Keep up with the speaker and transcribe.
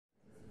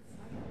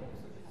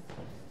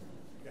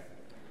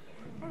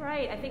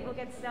Great, I think we'll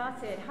get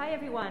started. Hi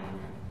everyone,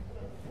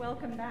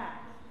 welcome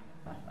back.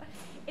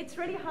 It's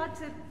really hard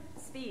to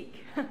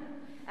speak,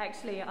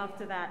 actually,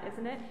 after that,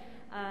 isn't it?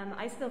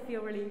 I still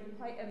feel really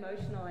quite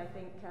emotional. I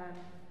think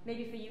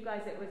maybe for you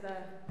guys it was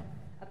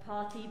a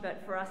party,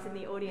 but for us in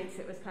the audience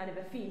it was kind of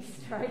a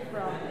feast, right, for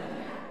our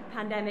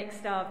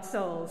pandemic-starved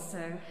souls.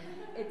 So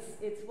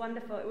it's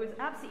wonderful. It was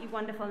absolutely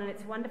wonderful, and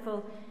it's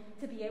wonderful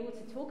to be able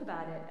to talk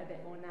about it a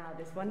bit more now,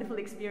 this wonderful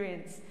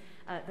experience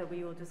that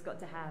we all just got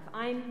to have.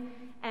 I'm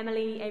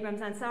Emily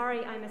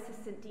Abrams-Ansari. I'm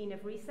Assistant Dean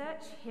of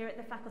Research here at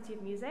the Faculty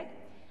of Music,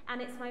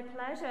 and it's my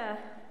pleasure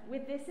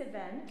with this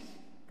event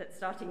that's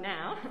starting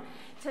now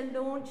to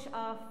launch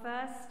our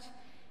first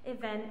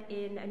event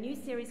in a new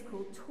series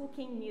called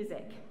Talking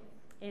Music,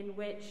 in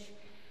which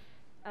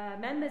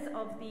members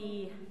of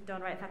the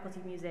Wright Faculty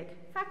of Music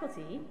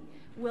faculty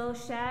will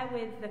share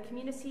with the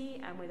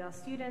community and with our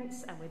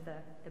students and with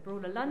the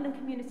broader London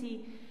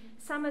community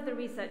some of the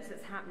research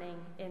that's happening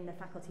in the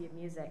Faculty of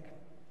Music.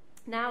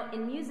 Now,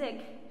 in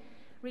music,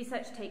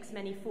 research takes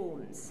many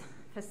forms.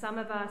 For some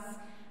of us,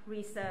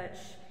 research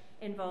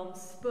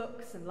involves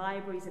books and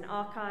libraries and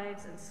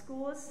archives and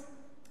scores.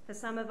 For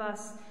some of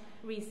us,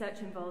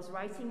 research involves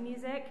writing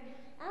music.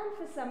 And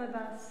for some of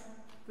us,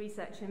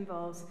 research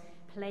involves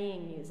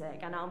playing music.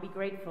 And I'll be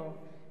grateful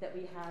that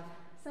we have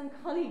some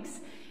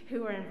colleagues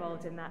who are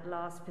involved in that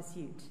last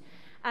pursuit.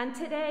 And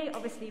today,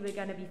 obviously, we're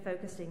going to be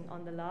focusing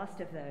on the last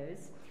of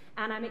those.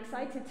 And I'm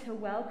excited to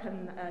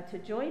welcome, to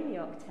join the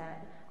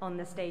Octet on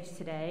the stage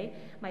today,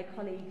 my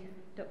colleague,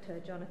 Dr.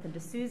 Jonathan De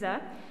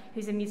Souza,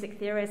 who's a music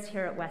theorist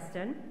here at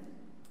Western.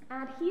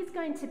 And he's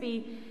going to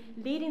be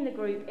leading the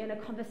group in a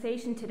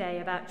conversation today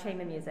about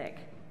chamber music,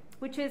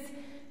 which is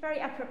very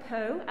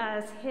apropos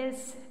as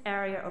his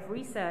area of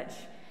research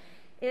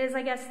is,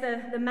 I guess,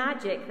 the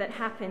magic that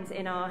happens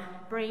in our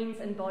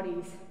brains and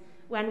bodies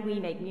when we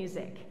make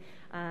music,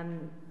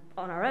 on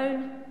our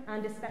own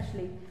and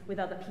especially with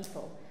other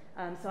people.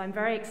 So I'm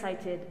very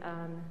excited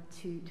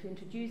to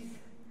introduce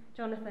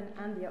Jonathan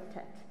and the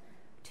Octet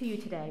to you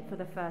today for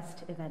the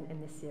first event in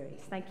this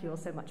series. Thank you all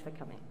so much for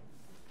coming.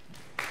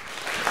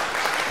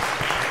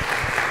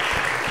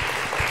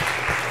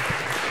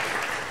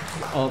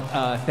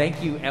 Well,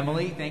 thank you,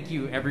 Emily. Thank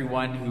you,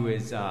 everyone who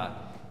is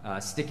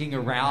sticking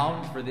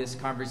around for this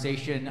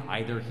conversation,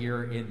 either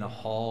here in the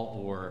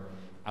hall or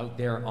out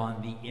there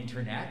on the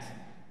internet.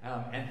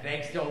 And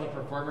thanks to all the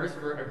performers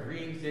for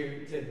agreeing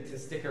to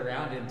stick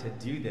around and to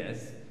do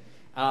this.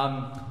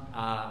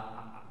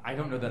 I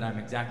don't know that I'm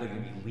exactly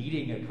going to be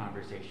leading a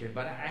conversation,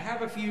 but I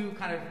have a few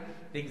kind of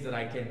things that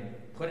I can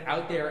put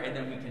out there, and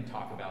then we can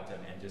talk about them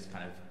and just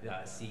kind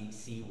of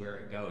see where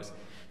it goes.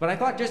 But I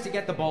thought just to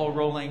get the ball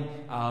rolling,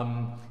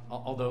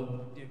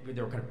 although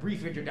there were kind of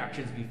brief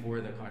introductions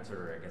before the concert,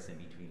 or I guess in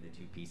between the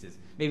two pieces,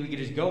 maybe we could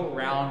just go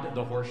around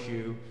the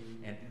horseshoe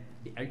and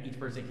each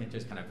person can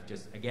just kind of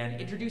again,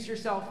 introduce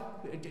yourself,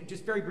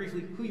 just very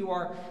briefly, who you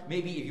are.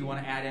 Maybe if you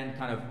want to add in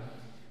kind of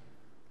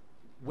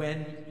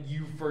when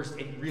you first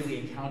really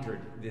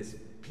encountered this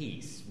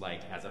piece,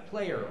 like as a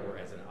player or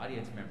as an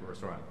audience member or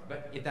so on.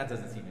 But if that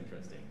doesn't seem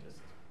interesting, just,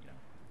 you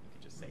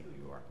can just say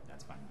who you are.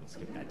 That's fine. We'll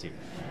skip that too.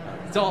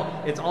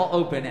 It's all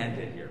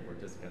open-ended here. We're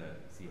just going to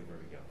see where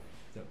we go.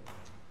 So.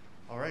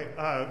 All right.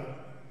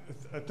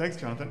 Thanks,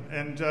 Jonathan.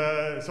 And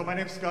so my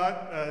name's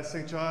Scott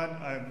St. John.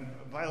 I'm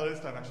a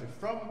violinist. I'm actually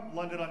from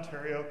London,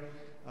 Ontario.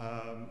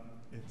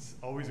 It's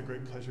always a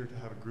great pleasure to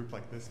have a group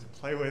like this to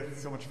play with.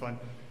 So much fun.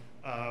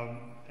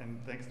 And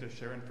thanks to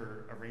Sharon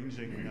for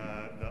arranging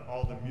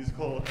all the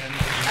musical and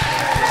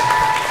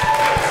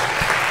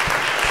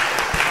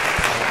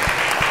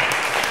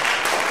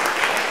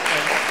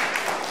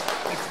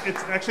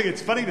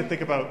it's funny to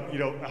think about,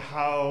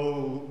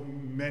 how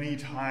many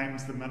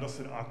times the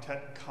Mendelssohn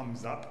Octet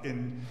comes up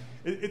in.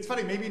 It's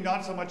funny, maybe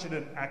not so much in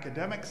an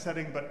academic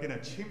setting, but in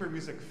a chamber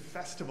music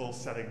festival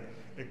setting,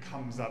 it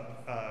comes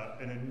up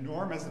an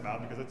enormous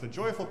amount because it's a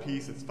joyful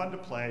piece. It's fun to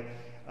play.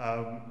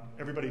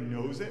 Everybody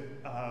knows it.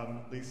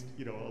 At least,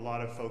 a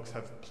lot of folks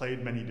have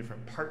played many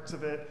different parts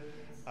of it.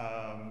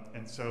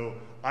 And so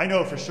I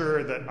know for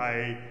sure that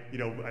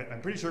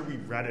I'm pretty sure we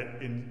read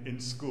it in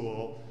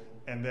school.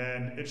 And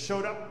then it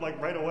showed up like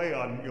right away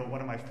on one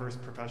of my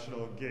first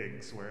professional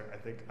gigs where I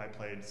think I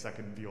played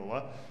second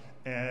viola,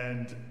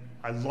 and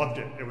I loved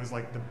it. It was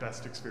like the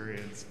best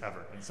experience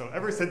ever. And so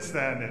ever since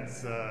then,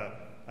 it's I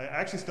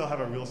actually still have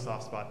a real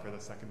soft spot for the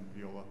second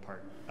viola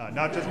part,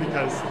 not just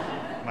because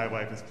my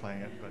wife is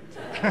playing it, but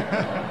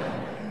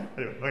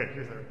anyway. Okay,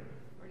 here's our.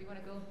 Where do you want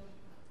to go?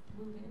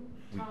 Move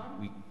in,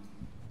 Tom.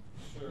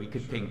 We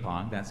could ping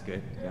pong. That's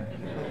good. Yeah.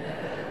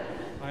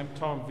 I'm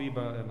Thomas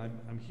Wiebe, and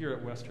I'm here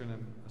at Western.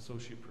 I'm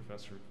associate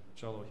professor of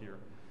cello here.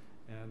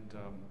 And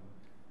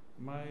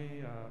my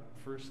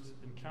first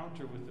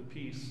encounter with the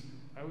piece,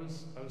 I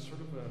was sort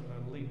of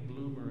a late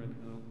bloomer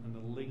and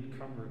a late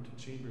comer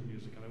to chamber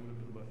music, and I would have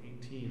been about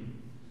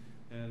 18.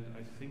 And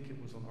I think it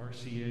was on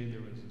RCA.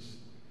 There was this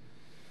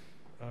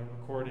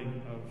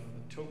recording of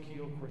the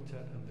Tokyo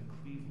Quartet and the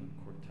Cleveland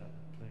Quartet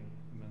playing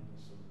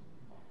Mendelssohn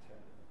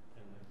Octet,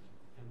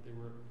 and they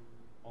were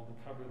on the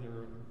cover. There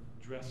were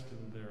dressed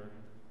in their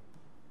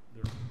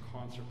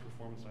concert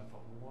performance. I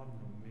thought, what an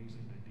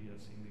amazing idea,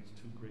 seeing these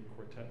two great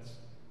quartets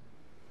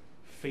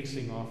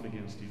facing off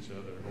against each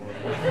other,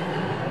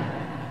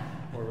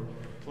 or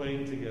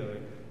playing together,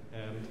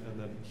 and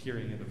then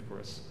hearing it, of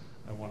course.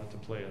 I wanted to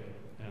play it,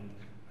 and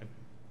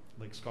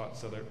like Scott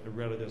said, I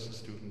read it as a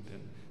student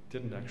and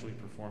didn't actually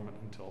perform it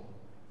until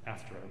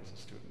after I was a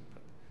student.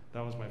 But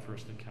that was my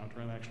first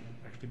encounter, and I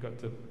actually got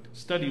to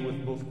study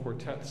with both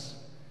quartets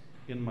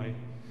in my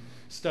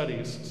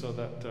studies, so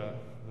that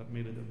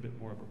made it a bit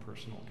more of a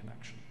personal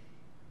connection.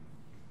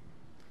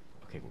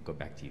 Okay, we'll go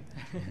back to you.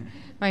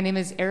 My name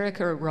is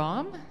Erika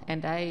Raum,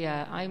 and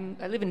I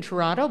live in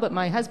Toronto, but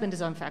my husband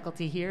is on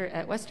faculty here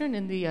at Western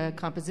in the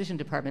composition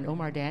department,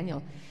 Omar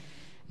Daniel.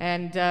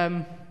 And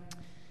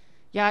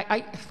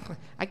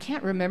I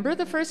can't remember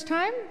the first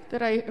time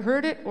that I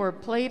heard it or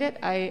played it.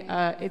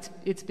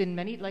 It's been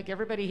many, like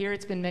everybody here,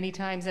 it's been many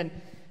times. And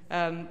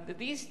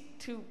these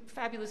two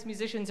fabulous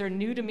musicians are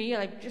new to me.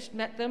 I've just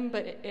met them,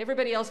 but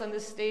everybody else on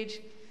this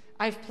stage,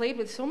 I've played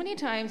with so many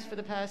times for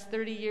the past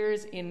 30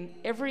 years in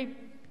every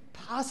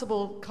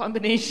possible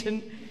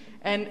combination.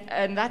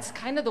 And that's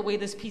kind of the way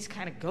this piece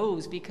kind of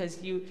goes,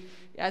 because you,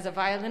 as a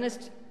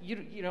violinist,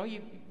 you know,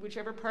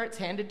 whichever part's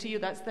handed to you,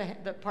 that's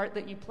the part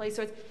that you play.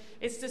 So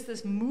it's just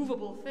this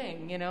movable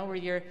thing, you know, where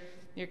you're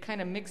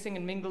kind of mixing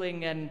and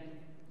mingling, and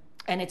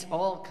it's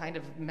all kind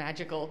of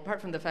magical,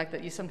 apart from the fact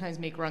that you sometimes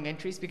make wrong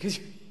entries because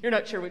you're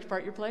not sure which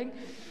part you're playing.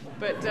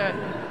 But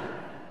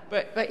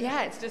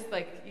yeah, it's just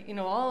like, you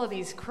know, all of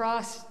these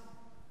cross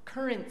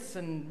currents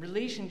and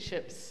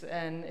relationships,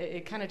 and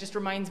it kind of just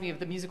reminds me of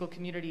the musical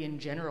community in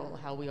general,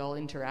 how we all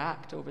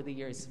interact over the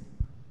years.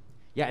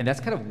 Yeah, and that's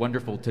kind of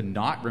wonderful to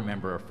not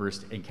remember a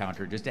first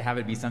encounter, just to have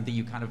it be something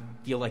you kind of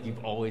feel like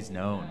you've always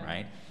known,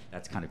 right?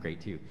 That's kind of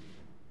great too.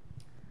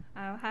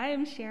 Hi,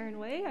 I'm Sharon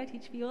Wei. I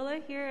teach viola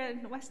here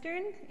at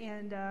Western,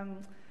 and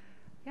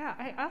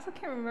I also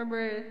can't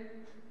remember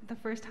the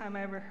first time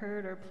I ever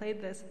heard or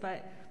played this,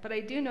 but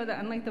I do know that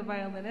unlike the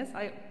violinist,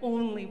 I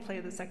only play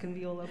the second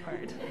viola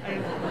part.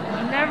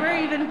 I never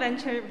even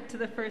venture to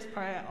the first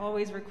part. I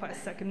always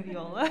request second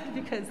viola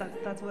because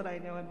that's what I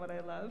know and what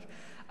I love.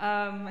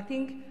 I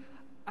think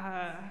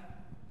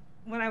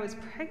when I was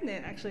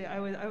pregnant, actually, I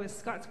was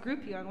Scott's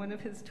groupie on one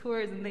of his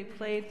tours, and they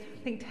played,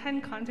 I think,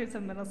 10 concerts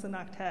of Mendelssohn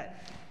Octet.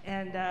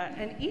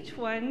 And each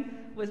one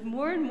was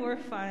more and more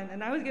fun,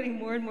 and I was getting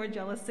more and more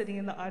jealous sitting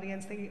in the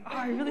audience thinking, oh,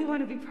 I really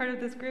want to be part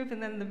of this group.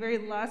 And then the very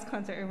last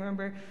concert, I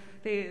remember,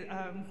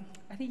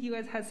 I think you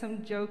guys had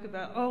some joke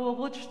about, oh, well,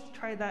 we'll just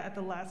try that at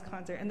the last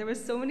concert. And there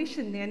was so many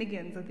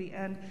shenanigans at the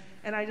end,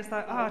 and I just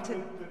thought, the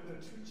two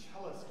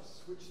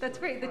cellists switched.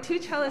 That's right, the two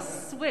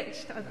cellists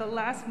switched at the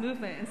last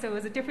movement, and so it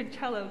was a different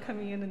cello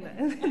coming in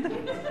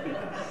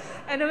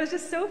and it was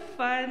just so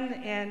fun,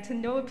 and to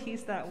know a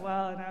piece that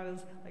well, and I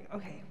was like,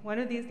 okay, one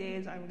of these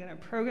days I'm going to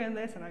program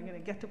this, and I'm going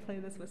to get to play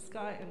this with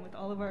Scott and with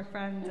all of our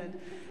friends.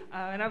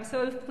 And I was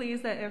so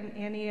pleased that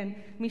Annie and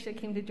Mischa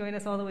came to join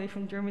us all the way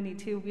from Germany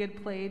too. We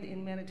had played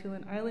in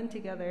Manitoulin Island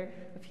together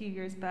a few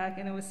years back,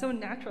 and it was so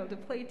natural to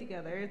play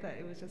together that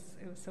it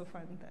was so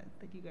fun that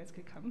you guys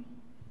could come.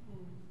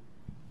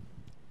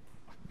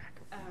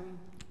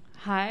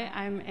 Hi,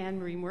 I'm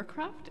Annemarie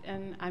Moorcroft,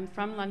 and I'm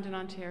from London,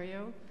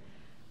 Ontario,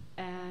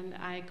 and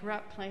I grew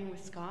up playing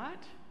with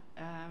Scott.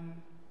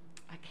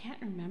 I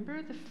can't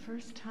remember the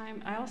first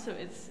time.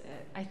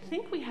 I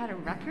think we had a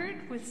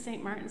record with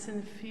St. Martin's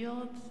in the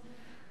Fields.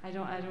 I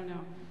don't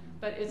know.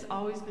 But it's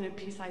always been a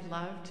piece I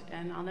loved,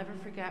 and I'll never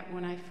forget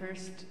when I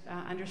first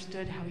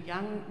understood how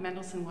young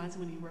Mendelssohn was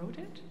when he wrote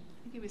it.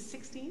 I think he was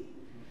 16.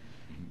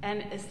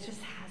 And it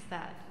just has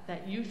that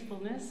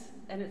youthfulness,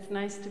 and it's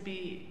nice to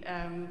be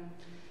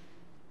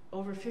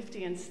over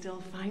 50 and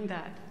still find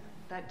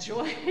that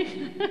joy.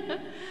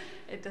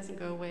 It doesn't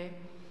go away.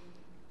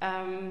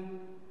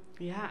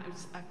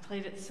 I've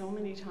played it so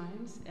many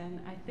times, and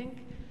I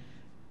think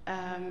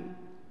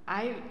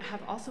I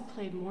have also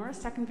played more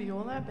second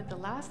viola, but the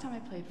last time I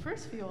played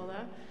first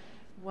viola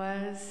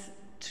was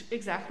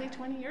exactly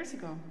 20 years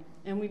ago.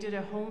 And we did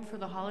a Home for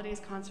the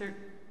Holidays concert.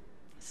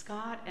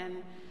 Scott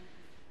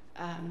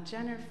and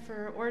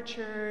Jennifer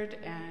Orchard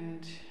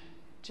and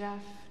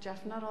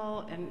Jeff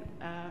Nuttall and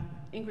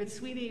Ingrid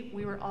Sweetie,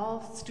 we were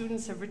all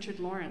students of Richard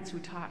Lawrence, who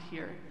taught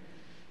here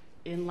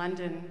in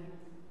London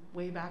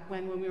way back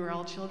when we were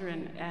all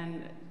children,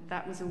 and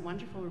that was a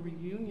wonderful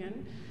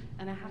reunion.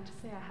 And I have to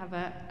say, I have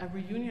a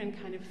reunion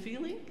kind of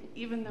feeling,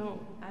 even though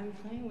I'm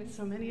playing with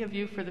so many of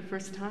you for the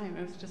first time.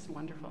 It was just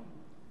wonderful.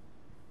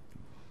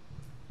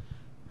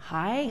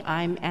 Hi,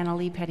 I'm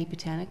Annalee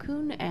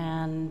Patipatanakoon,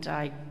 and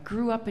I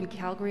grew up in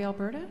Calgary,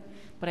 Alberta,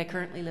 but I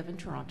currently live in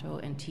Toronto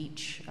and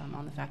teach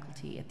on the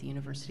faculty at the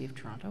University of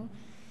Toronto.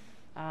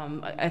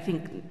 I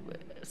think,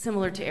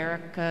 similar to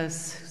Erika's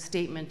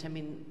statement, I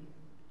mean,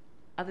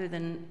 other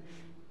than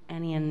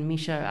Annie and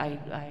Mischa,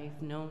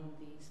 I've known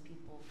these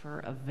people for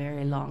a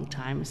very long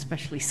time,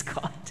 especially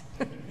Scott.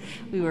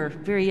 We were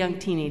very young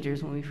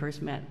teenagers when we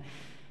first met.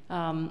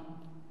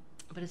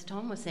 But as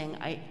Tom was saying,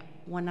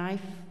 when I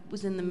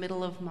was in the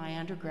middle of my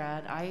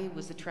undergrad, I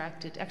was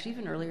attracted, actually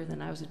even earlier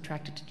than I was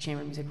attracted to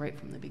chamber music right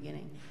from the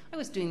beginning. I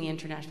was doing the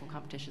international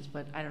competitions,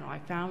 but I don't know, I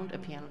found a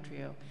piano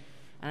trio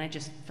and I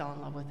just fell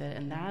in love with it,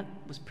 and that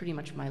was pretty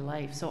much my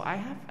life. So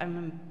I'm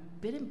a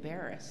bit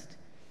embarrassed,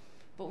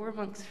 but we're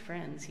amongst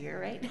friends here,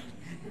 right?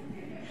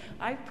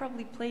 I've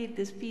probably played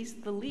this piece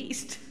the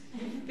least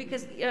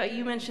because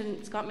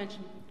Scott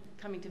mentioned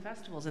coming to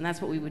festivals, and that's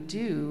what we would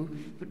do,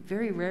 but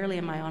very rarely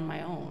am I on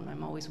my own.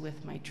 I'm always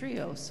with my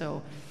trio,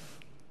 so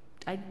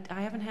I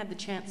haven't had the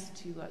chance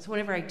to, so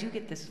whenever I do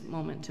get this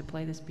moment to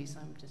play this piece,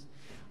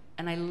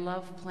 and I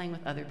love playing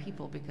with other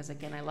people because,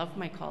 again, I love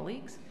my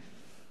colleagues,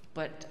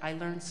 but I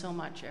learn so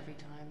much every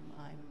time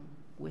I'm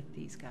with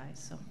these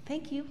guys, so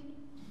thank you.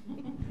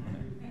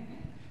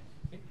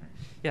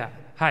 Yeah,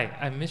 hi,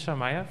 I'm Mischa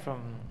Meyer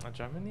from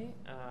Germany.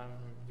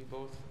 We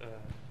both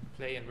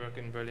play and work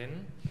in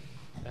Berlin.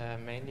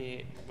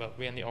 Mainly, well,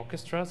 we're in the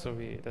orchestra, so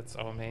that's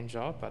our main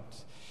job,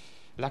 but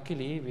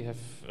luckily we have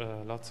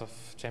lots of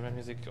chamber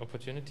music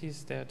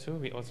opportunities there too.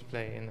 We also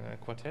play in a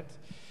quartet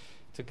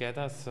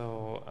together,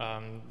 so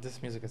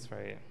this music is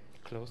very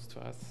close to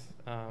us.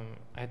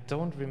 I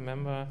don't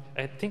remember,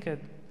 I think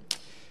it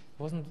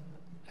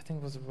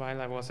was while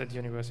I was at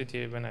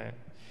university when I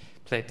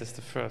played this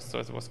the first, so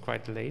it was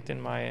quite late in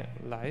my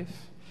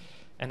life,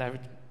 and I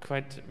would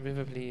quite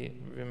vividly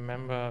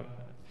remember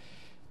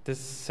this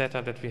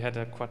setup that we had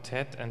a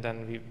quartet, and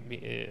then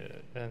we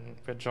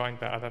were joined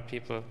by other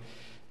people.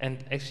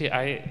 And actually,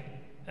 I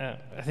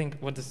think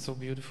what is so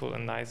beautiful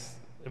and nice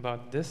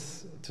about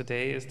this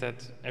today is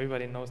that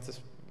everybody knows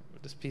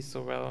this piece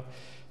so well.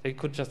 They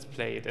could just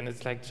play it, and it's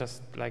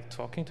just like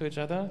talking to each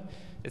other.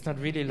 It's not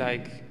really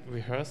like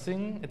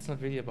rehearsing. It's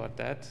not really about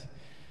that.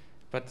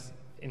 But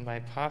in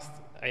my past,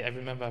 I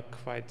remember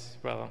quite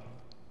well.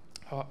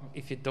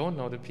 If you don't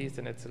know the piece,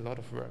 then it's a lot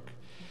of work.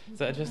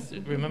 So I just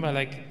remember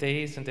like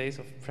days and days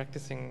of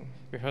practicing,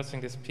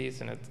 rehearsing this piece,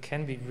 and it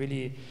can be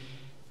really,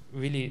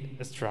 really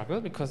a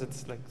struggle because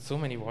it's like so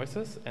many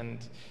voices and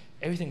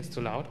everything is too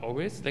loud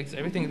always. Like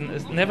everything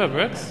never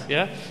works,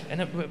 yeah.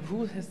 And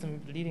who has the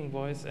leading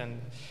voice?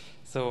 And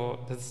so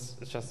it's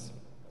just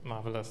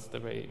marvelous the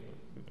way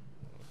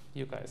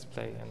you guys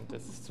play, and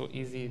it's so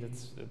easy.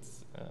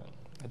 It's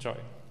a joy.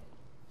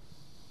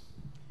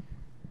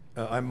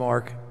 I'm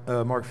Mark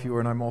Fewer,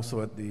 and I'm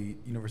also at the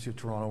University of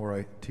Toronto, where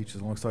I teach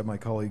alongside my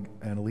colleague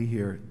Annalee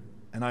here.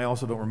 And I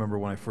also don't remember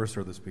when I first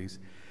heard this piece,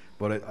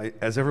 but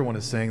as everyone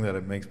is saying that,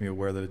 it makes me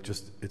aware that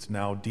it's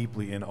now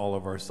deeply in all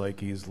of our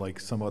psyches, like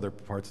some other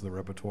parts of the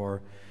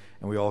repertoire,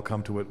 and we all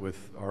come to it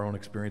with our own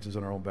experiences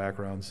and our own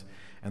backgrounds,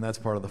 and that's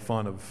part of the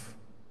fun of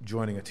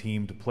joining a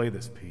team to play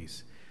this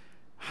piece.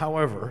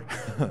 However,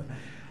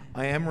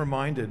 I am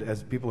reminded,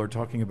 as people are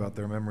talking about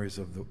their memories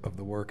of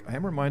the work, I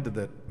am reminded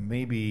that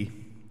maybe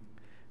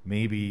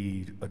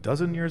a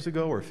dozen years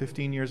ago or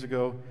 15 years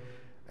ago,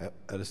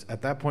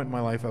 at that point in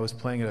my life, I was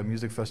playing at a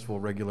music festival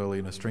regularly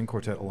in a string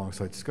quartet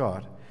alongside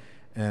Scott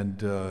and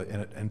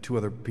two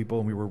other people,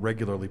 and we were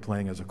regularly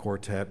playing as a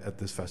quartet at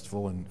this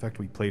festival. And in fact,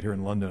 we played here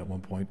in London at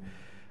one point.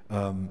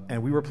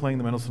 And we were playing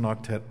the Mendelssohn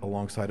Octet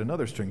alongside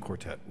another string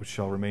quartet, which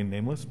shall remain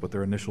nameless, but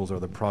their initials are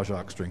the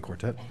Pražák String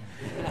Quartet.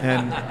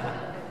 And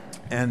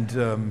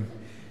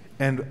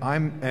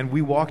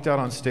we walked out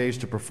on stage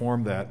to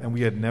perform that, and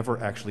we had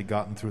never actually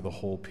gotten through the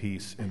whole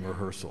piece in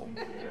rehearsal.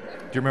 Do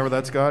you remember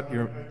that, Scott?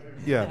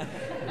 Yeah.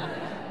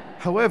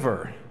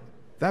 However,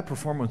 that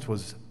performance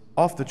was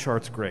off the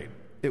charts great.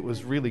 It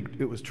was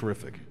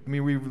terrific. I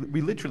mean,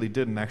 we literally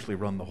didn't actually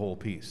run the whole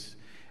piece,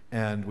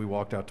 and we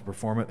walked out to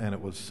perform it, and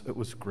it was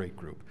a great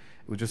group.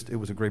 It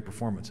was a great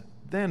performance.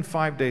 Then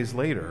 5 days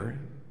later,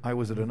 I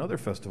was at another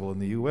festival in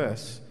the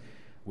U.S.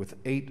 with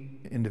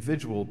 8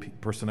 individual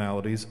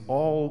personalities,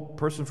 all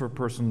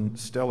person-for-person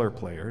stellar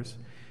players,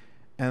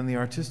 and the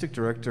artistic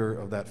director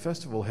of that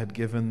festival had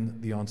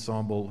given the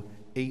ensemble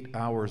 8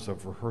 hours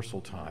of rehearsal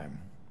time,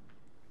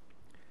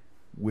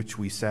 which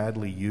we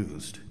sadly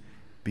used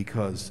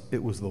because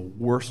it was the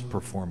worst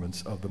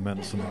performance of the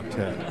Mendelssohn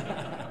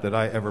Octet that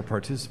I ever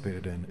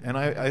participated in. And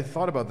I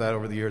thought about that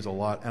over the years a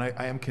lot, and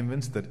I am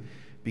convinced that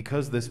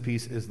because this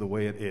piece is the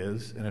way it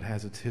is, and it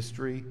has its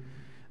history,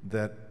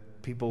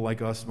 that people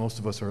like us, most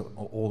of us are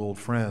old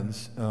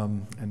friends,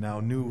 and now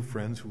new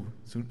friends who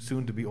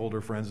soon to be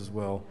older friends as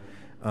well.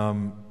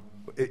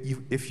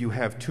 If you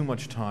have too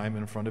much time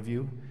in front of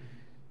you,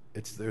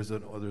 there's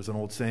an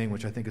old saying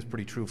which I think is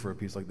pretty true for a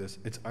piece like this.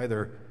 It's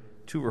either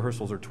 2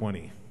 rehearsals or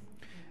 20.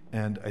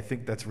 And I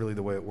think that's really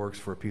the way it works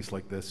for a piece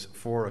like this,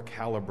 for a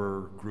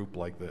caliber group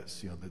like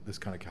this, this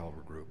kind of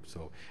caliber group.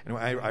 So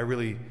anyway, I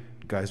really,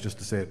 guys, just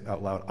to say it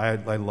out loud,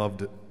 I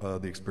loved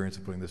the experience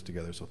of putting this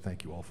together, so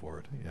thank you all for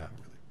it. Yeah,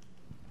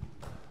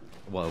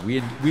 really. Well,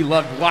 we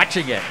loved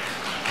watching it.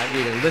 I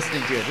mean,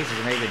 listening to it. This is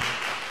amazing.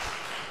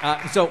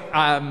 So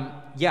I'm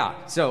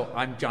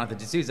Jonathan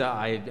De Souza.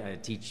 I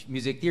teach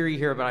music theory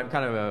here, but I'm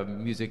kind of a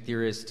music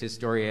theorist,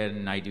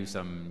 historian. I do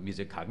some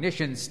music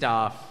cognition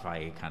stuff.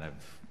 I kind of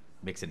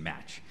mix and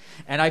match.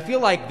 And I feel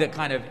like the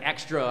kind of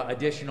extra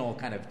additional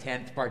kind of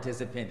 10th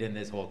participant in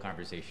this whole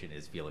conversation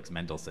is Felix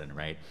Mendelssohn,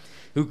 right?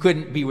 Who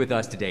couldn't be with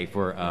us today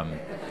for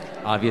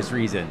obvious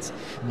reasons.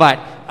 But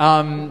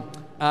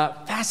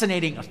a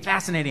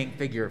fascinating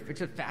figure,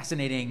 such a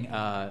fascinating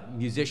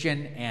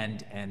musician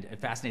and a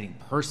fascinating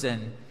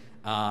person.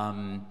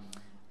 I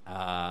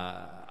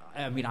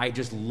mean, I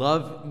just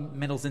love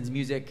Mendelssohn's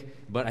music,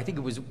 but I think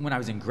it was when I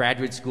was in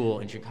graduate school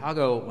in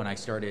Chicago when I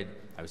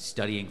was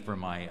studying for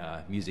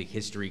my music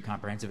history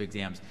comprehensive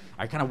exams.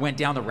 I kind of went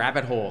down the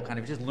rabbit hole, kind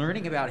of just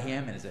learning about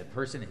him and as a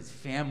person, his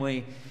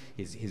family.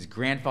 His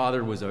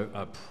grandfather was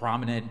a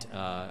prominent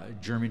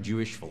German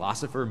Jewish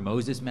philosopher,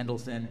 Moses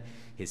Mendelssohn.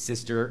 His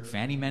sister,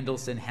 Fanny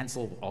Mendelssohn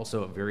Hensel,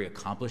 also a very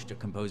accomplished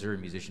composer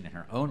and musician in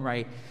her own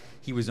right.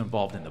 He was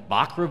involved in the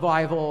Bach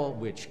revival,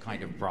 which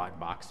kind of brought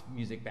Bach's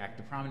music back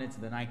to prominence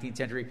in the 19th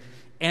century,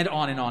 and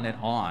on and on and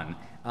on.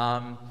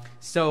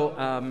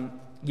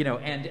 You know,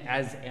 and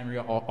as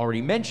Andrea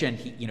already mentioned,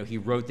 he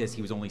wrote this.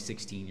 He was only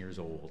 16 years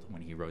old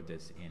when he wrote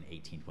this in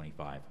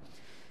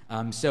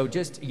 1825. So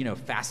just, you know,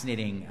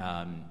 fascinating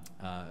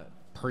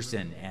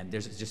person, and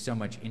there's just so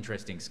much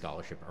interesting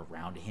scholarship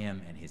around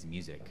him and his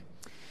music.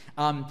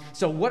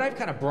 So what I've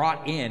kind of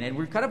brought in, and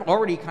we've kind of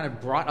already kind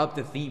of brought up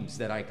the themes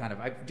that I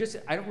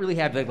don't really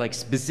have like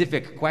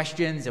specific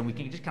questions, and we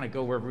can just kind of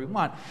go wherever we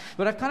want,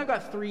 but I've kind of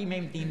got three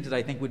main themes that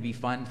I think would be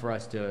fun for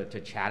us to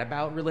chat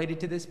about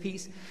related to this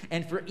piece.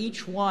 And for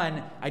each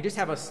one, I just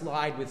have a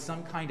slide with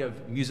some kind of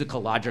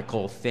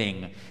musicological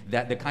thing,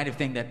 the kind of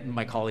thing that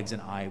my colleagues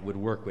and I would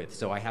work with.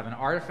 So I have an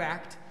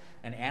artifact,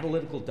 an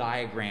analytical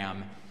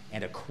diagram,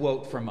 and a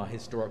quote from a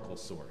historical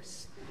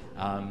source.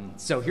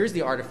 So here's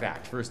the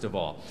artifact, first of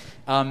all.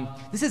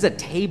 This is a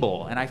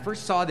table, and I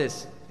first saw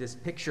this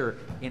picture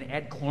in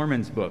Ed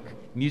Klorman's book,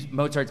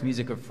 Mozart's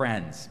Music of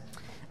Friends.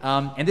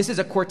 And this is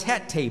a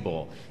quartet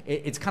table.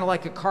 It's kind of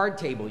like a card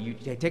table. You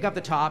take up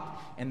the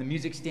top, and the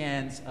music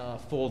stands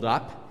fold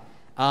up.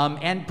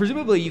 And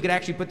presumably you could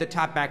actually put the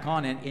top back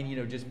on and you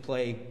know, just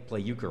play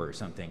euchre or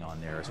something on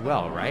there as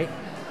well, right?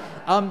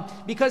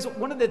 Because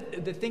one of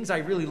the things I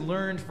really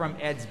learned from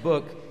Ed's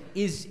book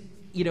is,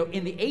 you know,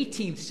 in the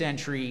 18th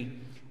century,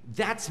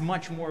 that's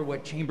much more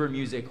what chamber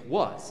music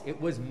was.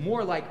 It was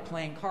more like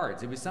playing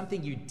cards. It was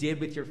something you did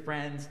with your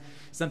friends,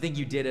 something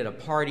you did at a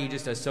party,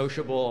 just a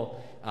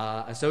sociable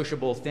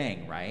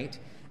thing, right?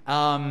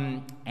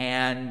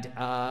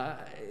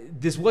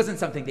 This wasn't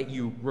something that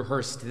you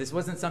rehearsed. This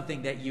wasn't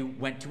something that you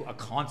went to a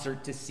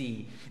concert to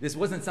see. This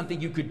wasn't something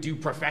you could do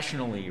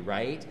professionally,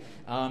 right?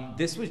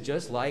 This was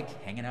just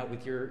like hanging out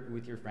with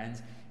your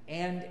friends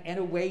and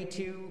a way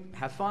to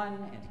have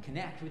fun and to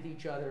connect with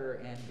each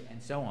other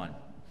and so on.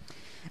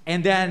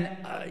 And then,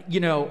 you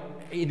know,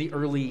 in the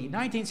early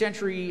 19th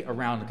century,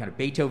 around kind of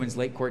Beethoven's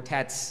late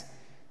quartets,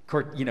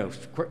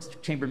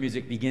 chamber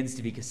music begins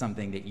to be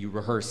something that you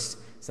rehearse,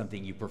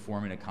 something you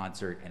perform in a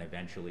concert, and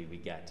eventually we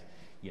get,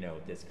 you know,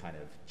 this kind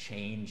of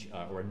change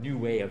or a new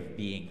way of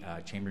being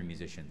chamber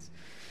musicians.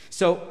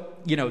 So,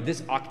 you know,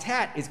 this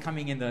octet is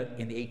coming in the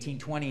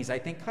 1820s, I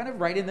think, kind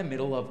of right in the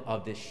middle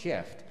of this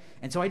shift.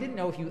 And so I didn't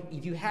know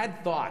if you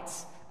had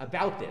thoughts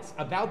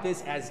about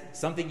this as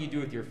something you do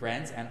with your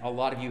friends, and a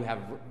lot of you have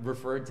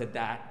referred to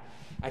that.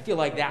 I feel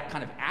like that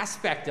kind of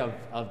aspect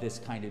of this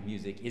kind of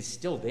music is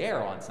still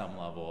there on some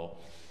level.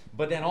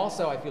 But then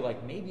also I feel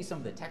like maybe some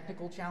of the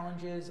technical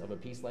challenges of a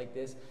piece like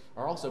this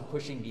are also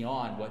pushing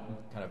beyond what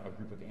kind of a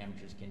group of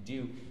amateurs can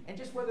do, and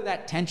just whether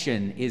that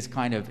tension is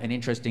kind of an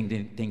interesting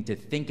thing to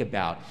think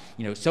about.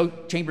 You know, so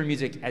chamber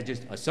music as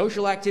just a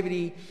social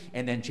activity,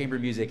 and then chamber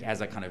music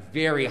as a kind of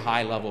very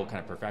high level, kind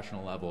of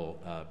professional level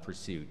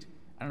pursuit.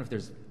 I don't know if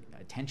there's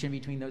a tension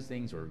between those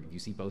things, or you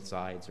see both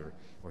sides, or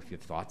if you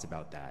have thoughts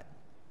about that.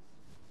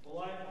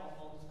 Well,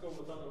 I'll just go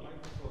with other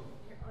microphone.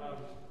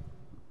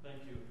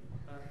 Thank you.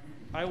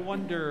 I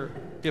wonder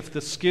if the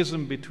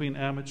schism between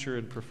amateur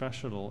and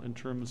professional, in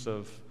terms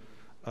of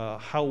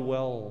how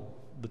well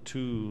the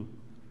two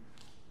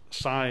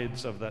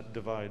sides of that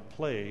divide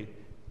play,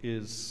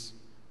 is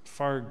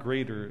far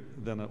greater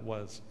than it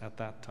was at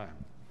that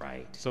time.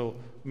 Right. So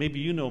maybe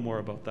you know more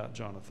about that,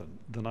 Jonathan,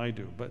 than I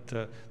do, but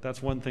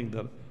that's one thing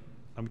that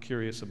I'm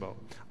curious about.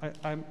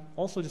 I'm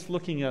also just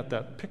looking at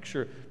that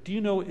picture. Do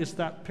you know, is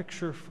that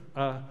picture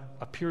a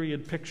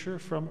period picture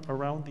from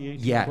around the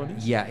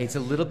 1820s? Yeah, it's a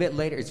little bit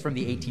later. It's from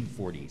the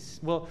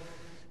 1840s. Well,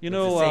 you it's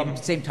know... the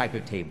same type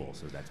of table,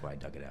 so that's why I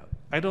dug it out.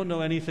 I don't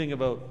know anything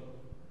about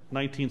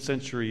 19th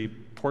century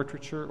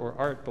portraiture or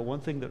art, but one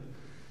thing that,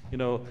 you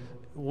know,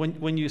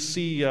 when you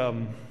see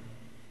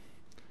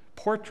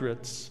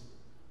portraits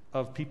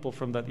of people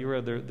from that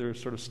era, they're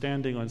sort of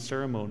standing on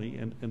ceremony,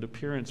 and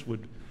appearance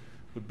would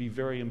be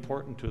very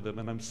important to them.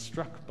 And I'm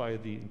struck by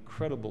the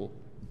incredible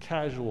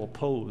casual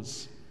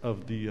pose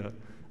of the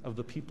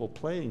people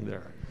playing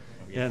there. Oh,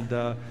 yeah. And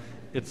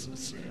it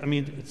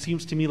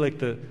seems to me like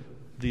the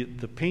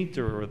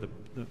painter or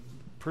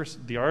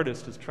the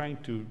artist is trying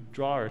to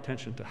draw our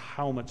attention to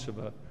how much of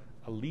a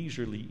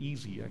leisurely,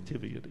 easy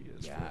activity it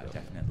is. Yeah,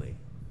 definitely.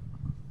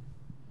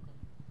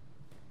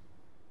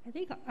 I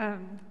think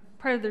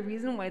part of the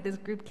reason why this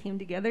group came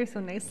together so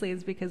nicely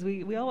is because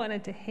we all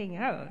wanted to hang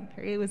out.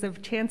 Right? It was a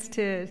chance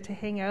to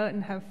hang out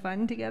and have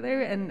fun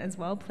together, and as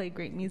well play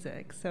great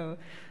music. So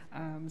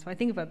I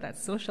think about that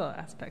social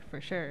aspect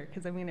for sure,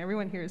 because I mean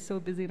everyone here is so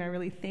busy, and I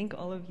really thank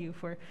all of you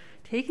for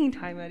taking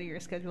time out of your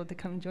schedule to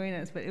come join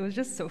us. But it was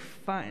just so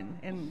fun,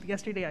 and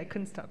yesterday I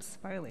couldn't stop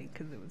smiling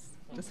because it was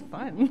just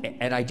fun.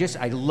 And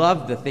I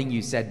love the thing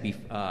you said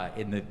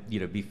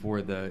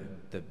before the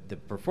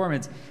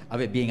performance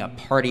of it being a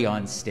party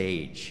on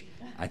stage.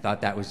 I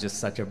thought that was just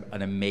such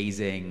an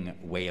amazing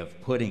way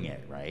of putting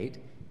it, right?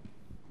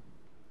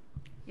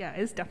 Yeah,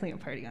 it's definitely a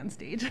party on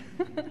stage.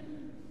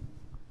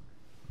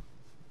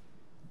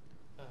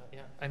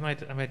 I might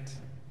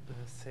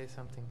say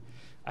something.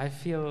 I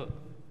feel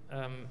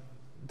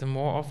the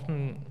more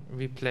often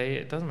we play,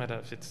 it doesn't matter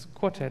if it's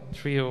quartet,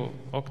 trio,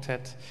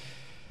 octet,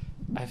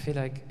 I feel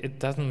like it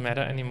doesn't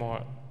matter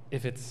anymore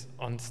if it's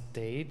on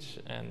stage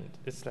and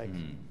it's like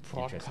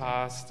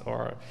broadcast,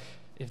 or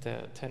if there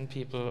are 10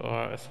 people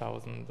or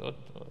 1,000.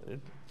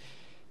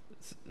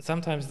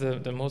 Sometimes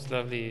the most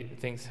lovely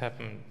things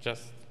happen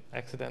just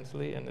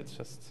accidentally, and it's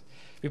just,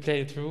 we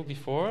played it through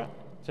before,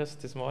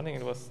 just this morning.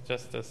 It was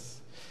just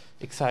as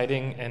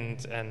exciting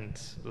and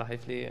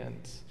lively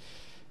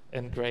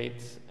and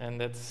great,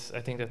 and I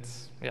think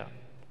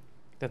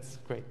that's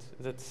great.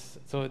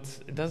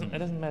 It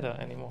doesn't matter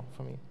anymore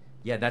for me.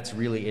 Yeah, that's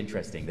really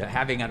interesting. That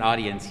having an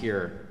audience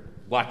here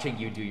watching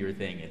you do your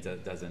thing, it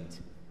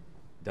doesn't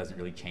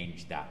really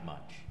change that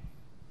much.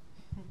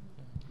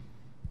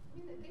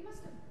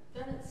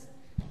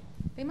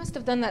 They must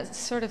have done that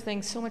sort of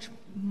thing so much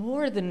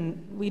more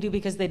than we do,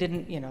 because they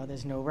didn't,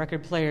 there's no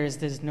record players,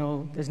 there's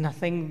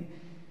nothing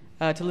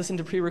to listen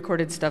to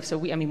pre-recorded stuff. So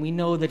we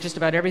know that just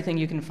about everything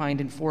you can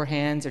find in 4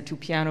 hands or 2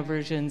 piano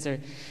versions, or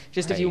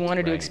just if you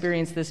wanted to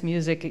experience this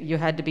music, you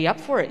had to be up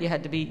for it. You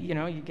had to be,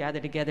 you gather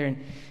together, and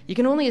you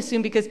can only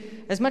assume, because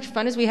as much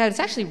fun as we had, it's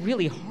actually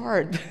really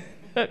hard.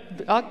 The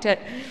octet,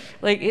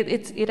 like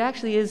it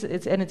actually is,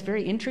 and it's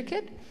very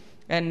intricate,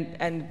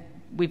 and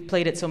we've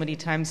played it so many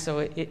times, so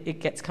it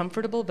gets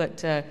comfortable.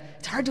 But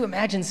it's hard to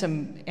imagine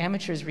some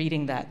amateurs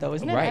reading that, though,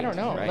 isn't it? Right, I don't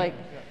know. right. Like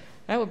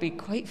that would be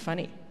quite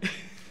funny.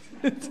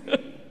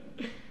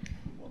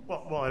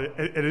 Well,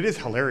 it is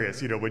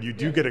hilarious, when you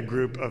do get a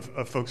group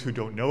of folks who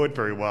don't know it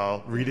very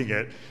well reading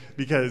it,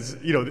 because,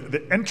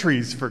 the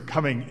entries for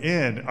coming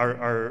in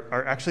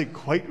are actually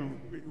quite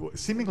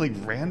seemingly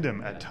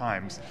random at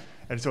times.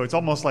 And so it's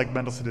almost like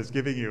Mendelssohn is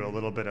giving you a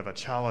little bit of a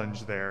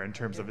challenge there in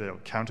terms of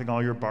counting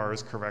all your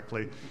bars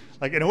correctly.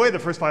 Like, in a way, the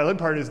first violin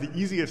part is the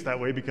easiest that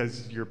way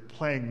because you're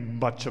playing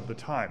much of the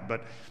time.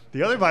 But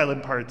the other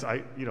violin parts,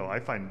 I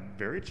find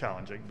very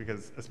challenging,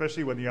 because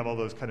especially when you have all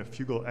those kind of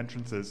fugal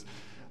entrances.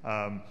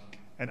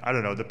 And I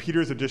don't know, the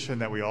Peters edition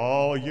that we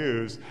all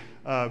use,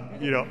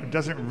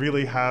 doesn't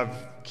really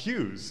have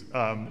cues.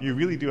 You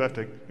really do have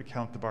to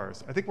count the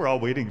bars. I think we're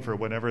all waiting for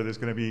whenever there's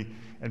going to be,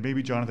 and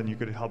maybe Jonathan, you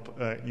could help,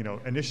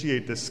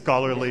 initiate this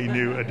scholarly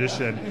new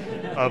edition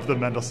of the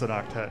Mendelssohn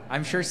Octet.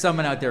 I'm sure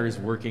someone out there is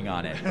working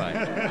on it, but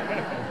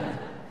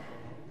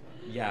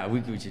yeah,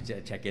 we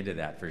should check into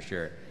that for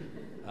sure.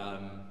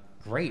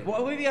 Great.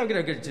 Well, maybe I'm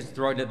going to just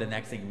throw into the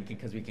next thing,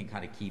 because we can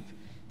kind of keep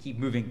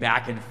moving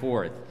back and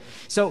forth.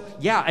 So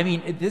yeah,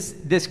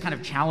 this kind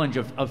of challenge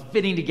of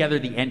fitting together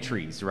the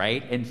entries,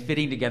 right? And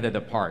fitting together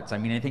the parts. I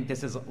think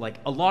this is like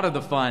a lot of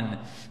the fun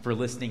for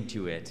listening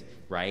to it,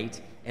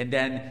 right? And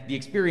then the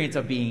experience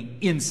of being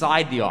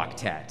inside the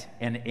octet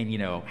and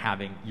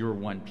having your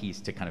one piece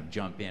to kind of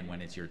jump in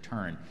when it's your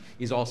turn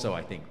is also,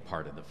 I think,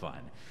 part of the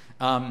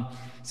fun.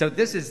 So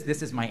this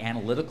is my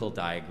analytical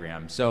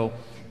diagram. So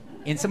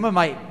in some of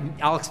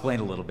I'll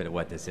explain a little bit of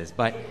what this is,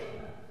 but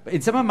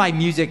in some of my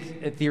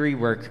music theory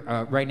work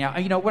right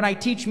now, when I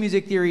teach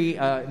music theory,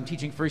 I'm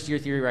teaching first-year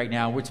theory right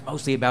now, which is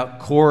mostly about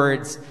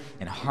chords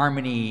and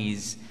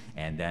harmonies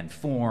and then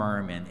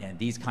form and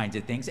these kinds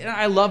of things. And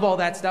I love all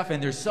that stuff,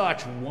 and there's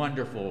such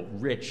wonderful,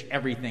 rich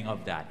everything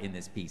of that in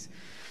this piece.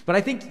 But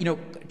I think,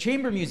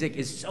 chamber music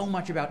is so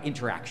much about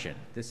interaction.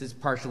 This is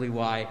partially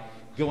why,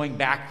 going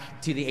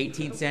back to the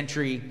 18th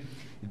century,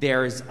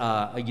 there's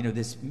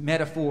this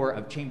metaphor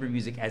of chamber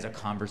music as a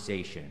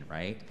conversation,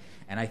 right?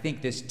 And I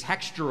think this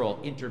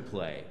textural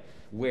interplay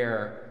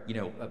where,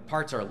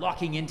 parts are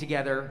locking in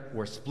together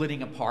or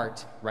splitting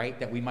apart, right?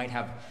 That we might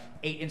have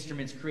 8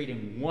 instruments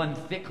creating one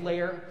thick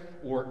layer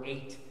or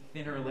 8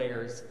 thinner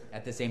layers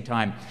at the same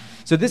time.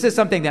 So this is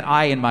something that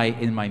I, in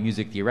my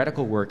music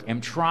theoretical work,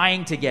 am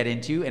trying to get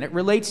into, and it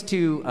relates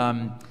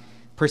to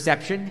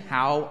perception,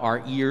 how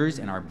our ears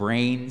and our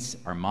brains,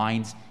 our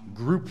minds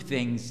group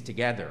things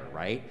together,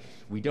 right?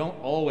 We don't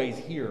always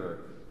hear,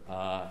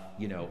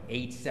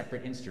 8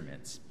 separate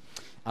instruments.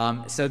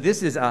 So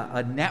this is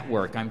a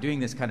network. I'm doing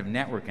this kind of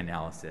network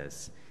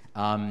analysis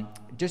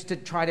just to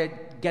try to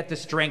get the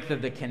strength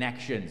of the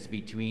connections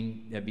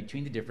between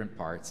the different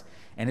parts.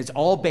 And it's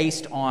all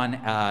based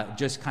on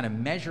just kind of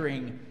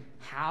measuring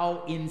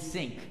how in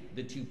sync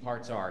the 2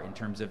 parts are in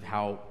terms of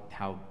how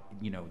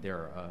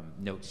their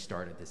notes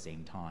start at the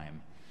same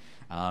time.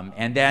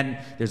 And then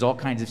there's all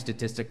kinds of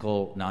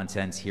statistical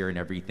nonsense here and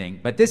everything.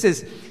 But this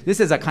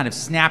is a kind of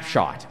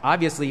snapshot.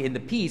 Obviously, in the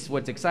piece,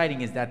 what's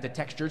exciting is that the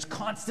texture is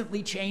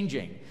constantly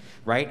changing,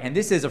 right? And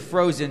this is a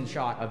frozen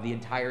shot of the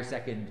entire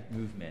second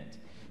movement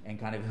and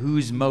kind of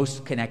who's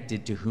most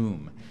connected to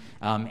whom.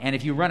 And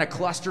if you run a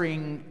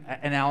clustering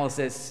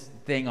analysis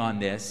thing on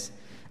this,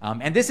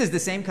 and this is the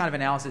same kind of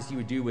analysis you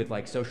would do with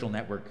like social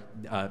network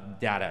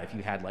data if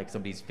you had like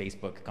somebody's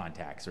Facebook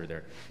contacts or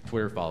their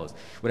Twitter follows,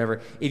 whatever.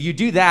 If you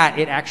do that,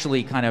 it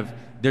actually kind of,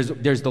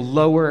 there's the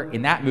lower,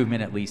 in that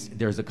movement at least,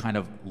 there's a kind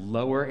of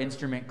lower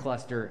instrument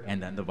cluster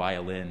and then the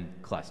violin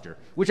cluster,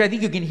 which I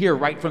think you can hear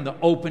right from the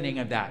opening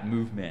of that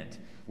movement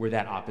where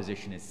that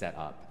opposition is set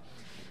up.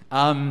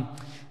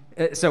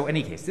 So in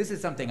any case, this is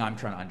something I'm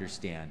trying to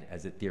understand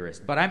as a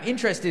theorist, but I'm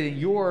interested in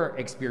your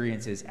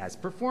experiences as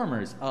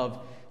performers of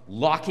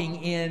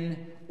locking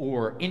in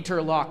or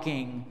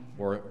interlocking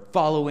or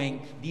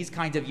following, these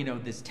kinds of,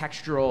 this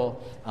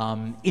textural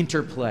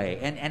interplay,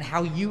 and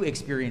how you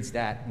experience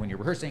that when you're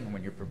rehearsing and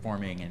when you're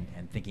performing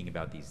and thinking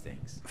about these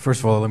things.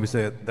 First of all, let me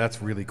say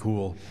that's really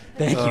cool.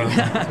 Thank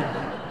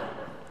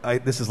you.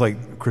 This is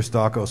like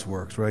Christakis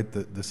works, right?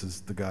 This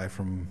is the guy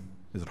from,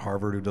 is it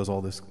Harvard, who does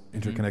all this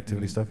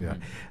interconnectivity stuff? Yeah.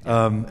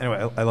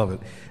 Anyway, I love it.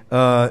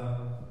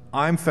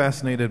 I'm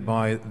fascinated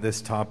by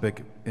this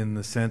topic in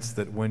the sense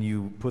that when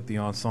you put the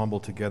ensemble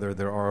together,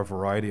 there are a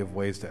variety of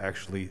ways to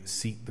actually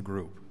seat the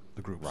groups,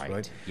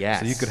 right?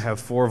 Yes. So you could have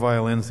 4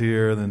 violins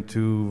here, then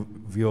 2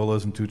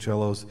 violas and 2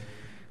 cellos,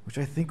 which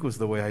I think was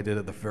the way I did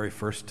it the very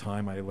first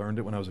time I learned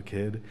it when I was a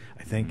kid,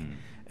 I think.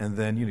 And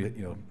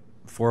then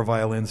 4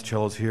 violins,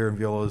 cellos here, and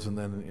violas, and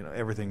then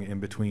everything in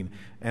between.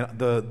 And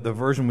the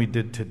version we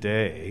did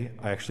today,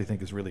 I actually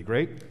think is really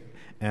great.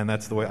 And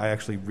that's the way I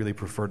actually really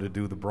prefer to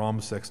do the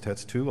Brahms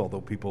sextets too, although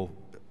people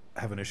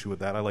have an issue with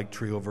that. I like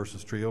trio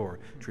versus trio or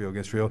trio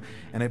against trio.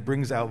 And it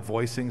brings out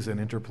voicings and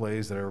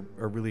interplays that are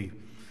really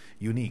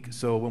unique.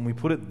 So when we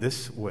put it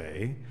this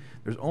way,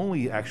 there's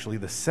only actually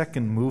the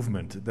second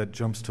movement that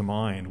jumps to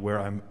mind where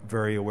I'm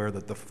very aware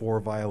that the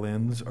 4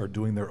 violins are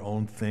doing their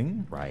own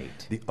thing.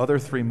 Right. The other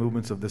 3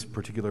 movements of this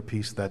particular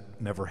piece, that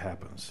never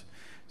happens.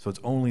 So it's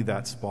only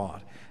that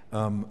spot.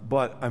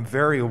 But I'm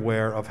very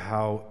aware of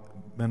how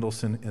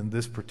Mendelssohn in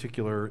this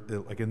particular,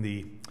 like in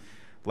the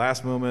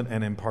last movement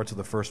and in parts of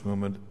the first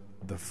movement,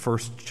 the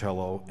first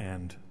cello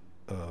and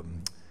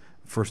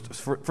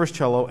first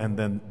cello and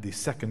then the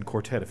second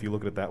quartet, if you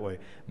look at it that way,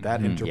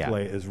 that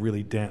interplay is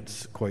really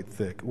dense, quite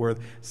thick. Where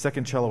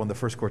second cello and the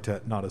first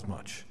quartet, not as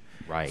much.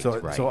 Right.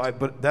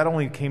 But that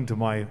only came to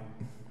my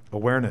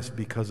awareness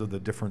because of the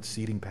different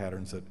seating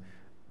patterns that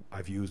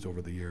I've used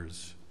over the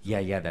years.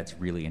 Yeah, that's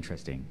really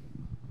interesting.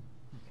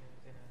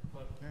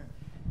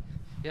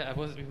 Yeah,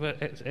 we were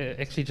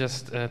actually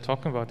just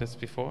talking about this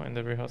before in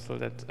the rehearsal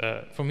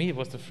that for me it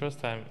was the first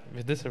time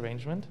with this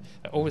arrangement.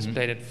 I always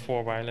played it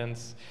 4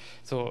 violins,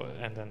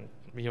 and then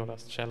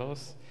violas,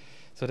 cellos.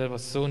 So that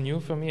was so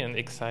new for me and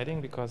exciting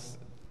because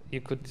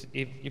you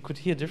could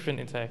hear different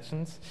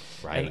interactions.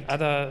 Right. And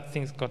other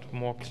things got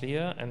more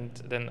clear, and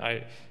then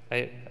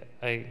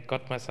I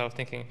got myself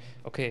thinking,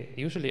 okay,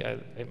 usually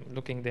I'm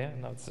looking there,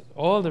 now it's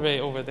all the way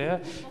over there,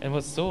 and it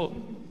was so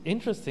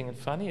interesting and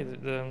funny.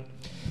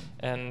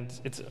 And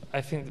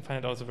I find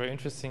it also very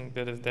interesting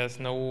that there's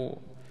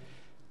no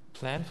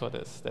plan for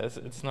this.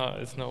 It's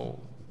no.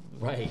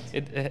 Right.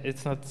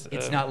 It's not.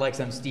 It's not like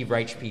some Steve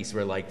Reich piece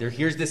where like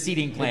here's the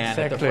seating plan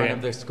at the front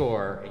of the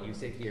score, and you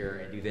sit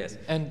here and do this.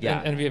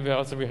 And we were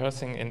also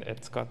rehearsing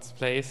at Scott's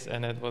place,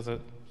 and it was a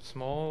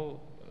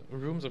small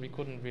room, so we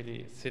couldn't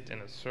really sit in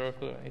a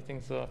circle or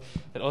anything. So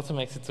it also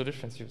makes it so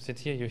different. You sit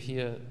here, you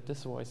hear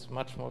this voice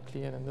much more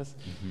clear than this.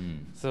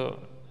 So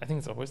I think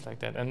it's always like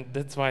that, and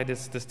that's why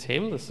this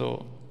table is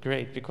so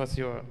great, because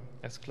you're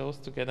as close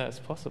together as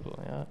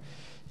possible. Yeah,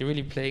 you're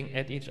really playing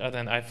at each other,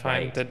 and I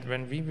find that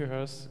when we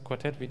rehearse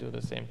quartet, we do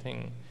the same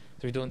thing.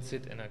 So we don't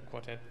sit in a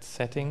quartet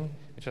setting;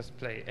 we just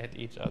play at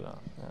each other.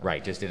 Yeah.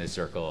 Right, just in a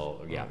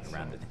circle. Yeah,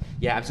 around it.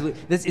 Yeah, absolutely.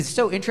 It's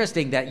so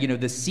interesting that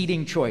the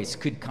seating choice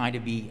could kind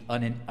of be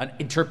an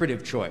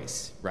interpretive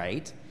choice,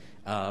 right?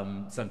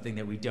 Something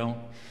that we don't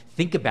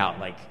think about,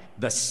 like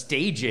the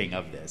staging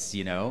of this,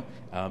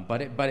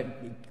 but it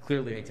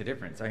clearly makes a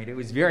difference. I mean, it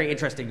was very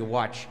interesting to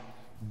watch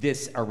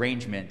this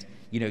arrangement.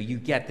 You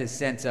get this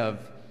sense of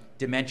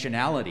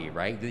dimensionality,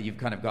 right? That you've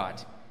kind of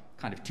got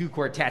 2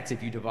 quartets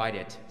if you divide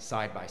it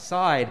side by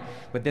side,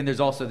 but then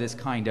there's also this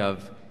kind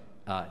of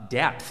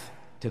depth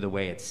to the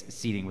way it's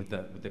seating with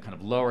the kind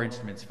of lower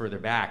instruments further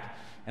back.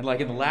 And like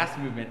in the last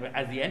movement,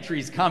 as the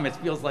entries come, it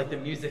feels like the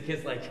music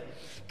is like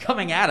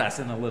coming at us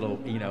in a little,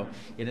 in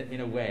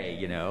a way,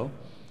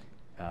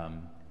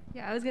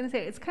 Yeah, I was going to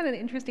say, it's kind of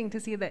interesting to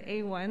see that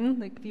A1,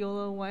 like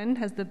viola 1,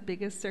 has the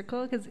biggest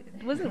circle, because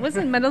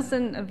wasn't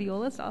Mendelssohn a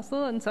violist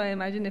also? And so I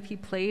imagine if he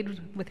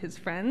played with his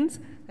friends,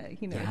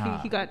 he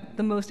got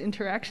the most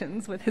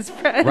interactions with his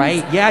friends.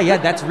 Right, yeah,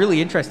 that's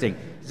really interesting.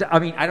 So, I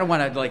mean, I don't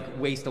want to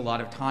waste a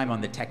lot of time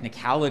on the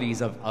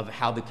technicalities of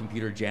how the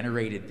computer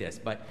generated this,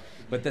 but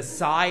the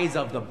size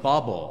of the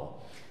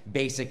bubble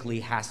basically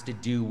has to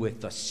do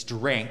with the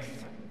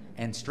strength.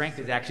 And strength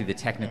is actually the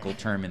technical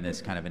term in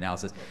this kind of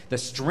analysis. The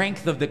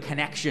strength of the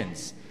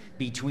connections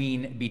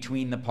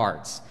between the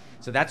parts.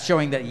 So that's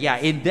showing that, yeah,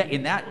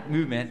 in that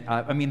movement,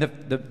 I mean,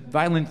 the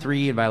violin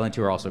 3 and violin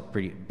 2 are also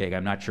pretty big.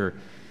 I'm not sure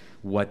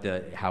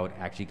how it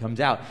actually comes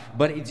out,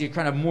 but you're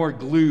kind of more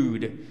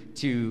glued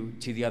to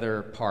the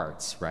other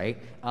parts,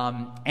 right?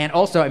 And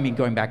also, I mean,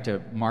 going back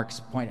to Mark's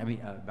point, I mean,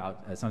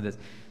 about some of this.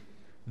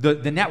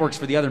 The networks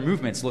for the other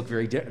movements look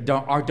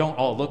don't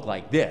all look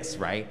like this,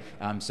 right?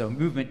 So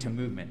movement to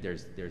movement,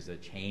 there's a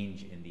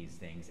change in these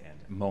things, and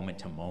moment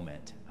to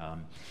moment.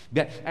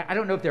 But I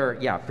don't know if there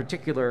are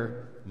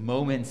particular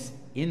moments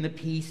in the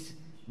piece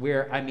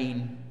where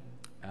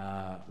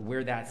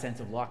where that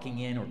sense of locking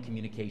in or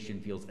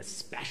communication feels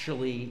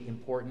especially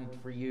important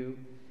for you.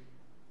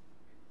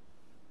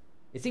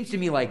 It seems to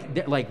me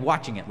like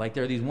watching it, like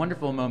there are these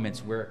wonderful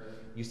moments where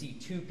you see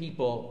two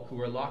people who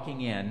are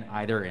locking in,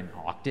 either in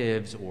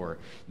octaves or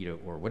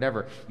or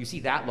whatever. You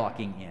see that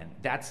locking in.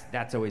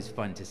 That's always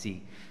fun to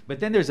see. But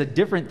then there's a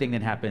different thing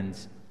that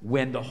happens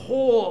when the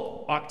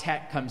whole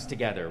octet comes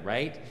together,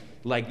 right?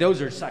 Like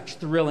those are such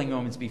thrilling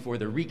moments before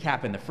the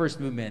recap in the first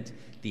movement,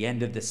 the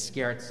end of the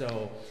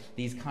scherzo,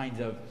 these kinds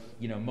of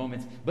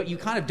moments. But you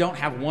kind of don't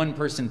have one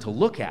person to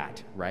look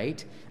at,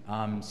 right?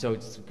 So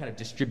it's kind of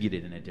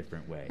distributed in a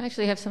different way. I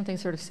actually have something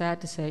sort of sad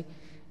to say.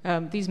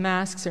 These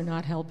masks are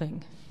not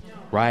helping.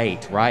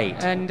 Right.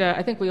 And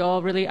I think we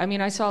all really,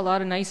 I saw a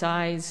lot of nice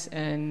eyes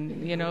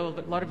and, a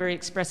lot of very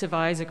expressive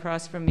eyes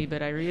across from me,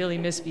 but I really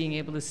miss being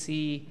able to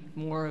see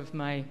more of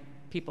my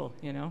people,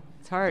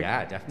 It's hard.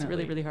 Yeah, definitely. It's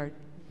really, really hard.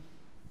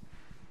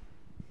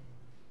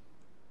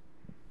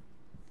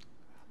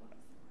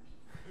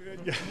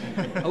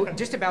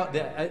 Just about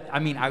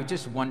I was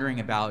just wondering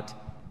about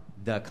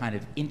the kind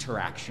of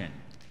interaction,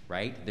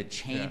 right? The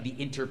the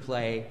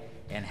interplay,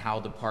 and how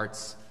the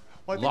parts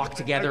lock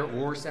together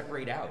or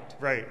separate out.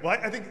 Right. Well,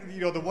 I think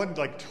the one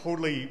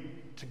totally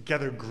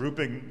together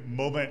grouping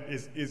moment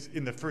is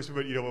in the first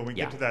movement. When we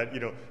get to that,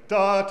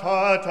 da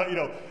ta ta,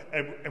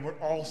 and we're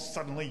all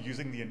suddenly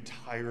using the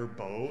entire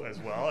bow as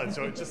well, and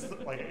so it's just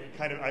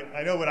kind of.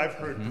 I know when I've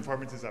heard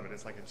performances of it,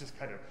 it's it's just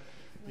kind of.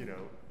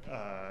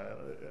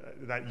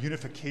 That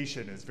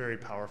unification is very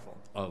powerful.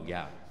 Oh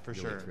yeah, for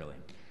really sure.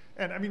 Thrilling.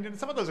 And and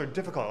some of those are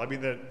difficult.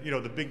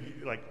 The big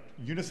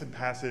unison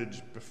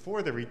passage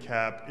before the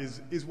recap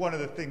is one of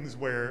the things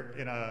where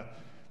in a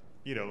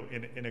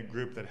in a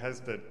group that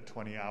has the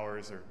 20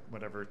 hours or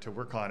whatever to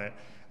work on it,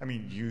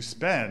 you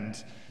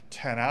spend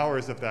 10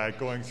 hours of that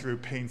going through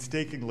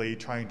painstakingly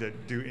trying to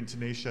do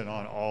intonation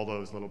on all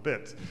those little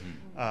bits.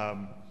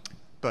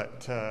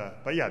 But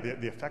yeah,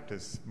 the effect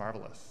is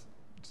marvelous.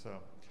 So.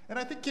 And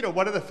I think,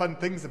 one of the fun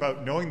things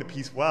about knowing the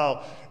piece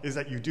well is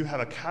that you do have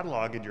a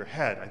catalog in your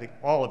head. I think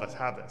all of us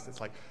have this. It's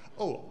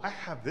I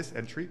have this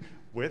entry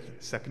with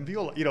second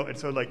viola, and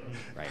so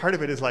part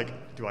of it is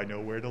do I know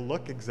where to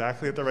look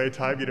exactly at the right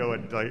time,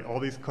 and all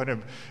these kind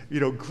of,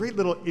 great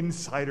little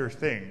insider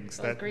things.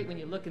 It's great when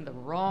you look in the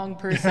wrong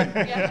person.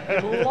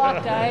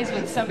 Locked eyes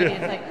with somebody.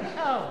 It's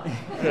oh.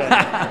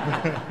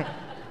 Yeah.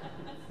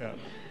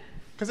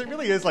 Because it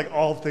really is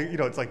all things,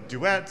 it's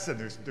duets and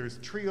there's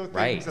trio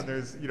things and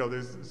there's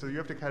so you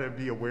have to kind of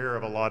be aware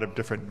of a lot of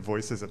different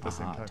voices at the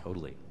same time.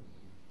 Totally.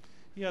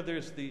 Yeah,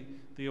 there's the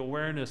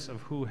awareness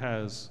of who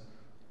has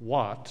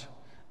what,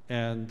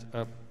 and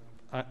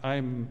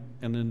I'm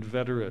an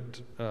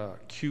inveterate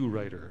cue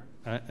writer.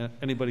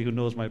 Anybody who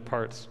knows my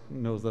parts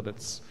knows that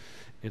it's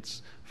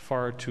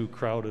far too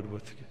crowded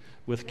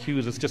with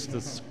cues. It's just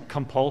this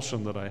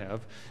compulsion that I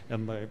have,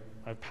 and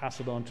I pass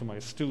it on to my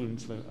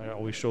students. I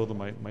always show them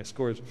my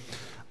scores.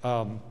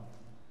 But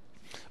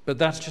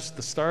that's just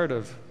the start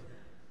of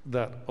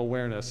that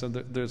awareness. And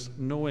there's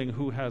knowing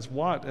who has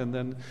what, and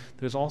then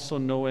there's also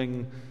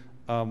knowing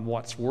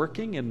what's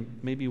working and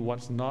maybe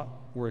what's not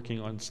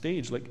working on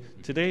stage.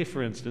 Like today,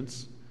 for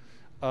instance,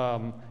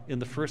 in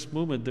the first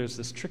movement, there's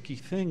this tricky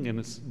thing, and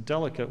it's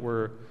delicate,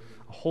 where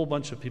a whole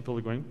bunch of people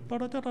are going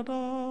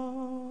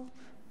ba-da-da-da-da,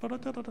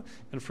 ba-da-da-da-da.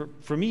 And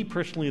for me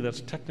personally,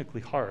 that's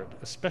technically hard,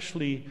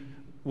 especially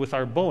with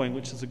our bowing,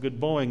 which is a good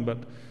bowing, but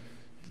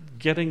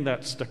getting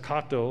that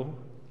staccato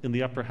in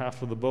the upper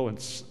half of the bow and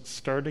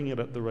starting it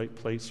at the right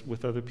place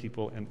with other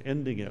people and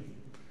ending it,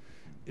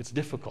 it's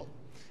difficult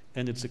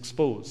and it's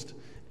exposed.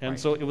 And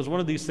so it was one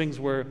of these things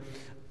where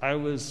I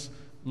was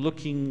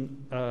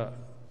looking to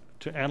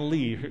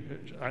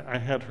Annalee. I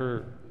had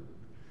her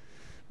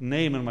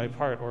name in my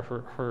part, or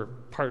her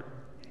part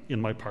in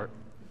my part.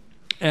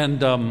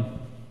 And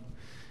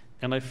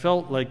I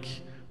felt like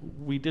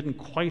we didn't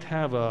quite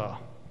have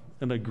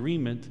an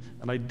agreement.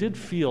 And I did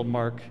feel,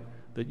 Mark,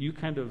 that you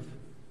kind of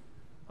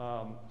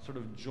sort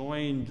of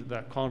joined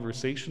that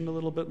conversation a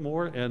little bit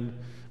more and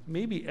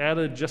maybe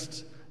added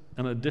just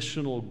an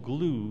additional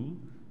glue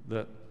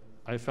that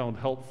I found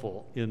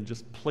helpful in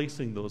just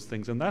placing those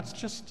things. And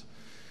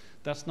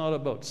that's not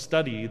about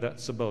study,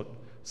 that's about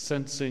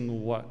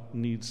sensing what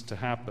needs to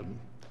happen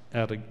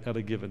at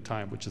a given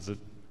time, which is a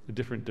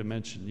different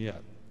dimension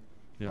yet.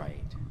 Yeah.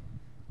 Right.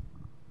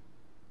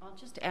 I'll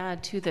just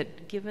add, too,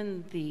 that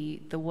given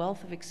the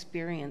wealth of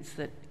experience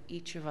that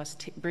each of us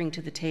bring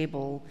to the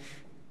table,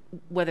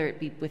 whether it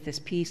be with this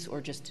piece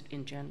or just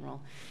in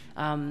general,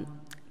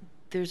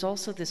 there's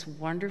also this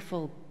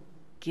wonderful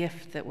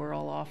gift that we're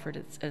all offered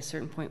at a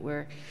certain point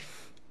where,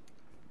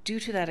 due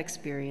to that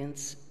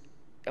experience,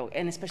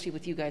 and especially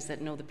with you guys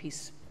that know the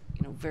piece,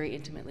 very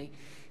intimately,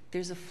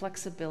 there's a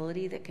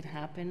flexibility that can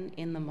happen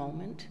in the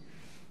moment.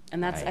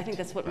 And that's, I think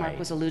that's what Mark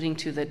was alluding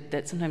to,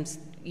 that sometimes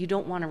you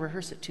don't want to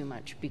rehearse it too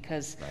much,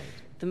 because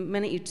the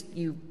minute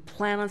you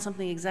plan on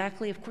something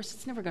exactly, of course,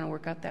 it's never going to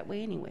work out that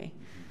way anyway.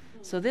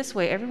 So this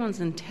way,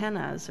 everyone's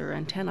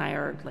antennae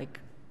are like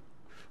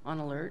on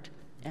alert,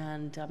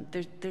 and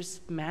there's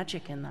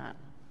magic in that.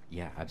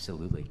 Yeah,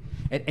 absolutely.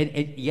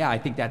 And yeah, I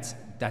think that's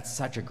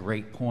such a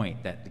great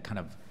point, that the kind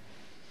of,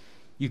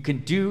 you can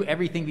do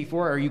everything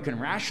before, or you can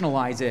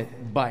rationalize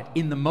it, but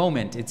in the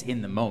moment, it's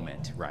in the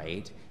moment,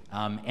 right?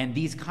 And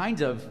these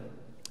kinds of,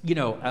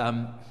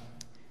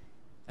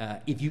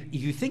 if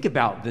you think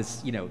about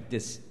this,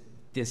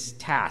 this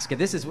task,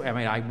 and this is,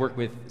 I work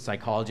with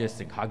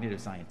psychologists and cognitive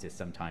scientists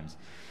sometimes,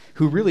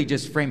 who really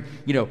just frame,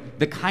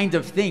 the kind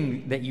of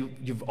thing that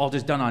you've all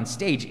just done on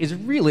stage is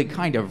really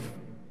kind of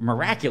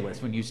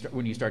miraculous when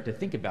you start to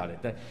think about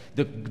it.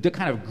 The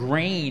kind of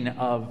grain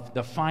of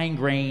the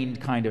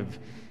fine-grained kind of,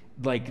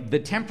 like the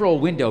temporal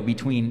window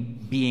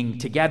between being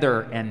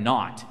together and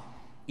not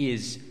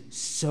is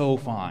so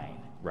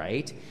fine,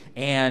 right?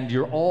 And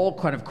you're all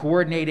kind of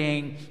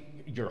coordinating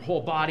your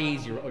whole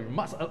bodies, your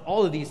muscle,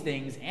 all of these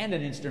things, and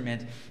an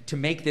instrument to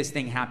make this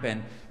thing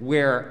happen,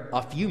 where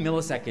a few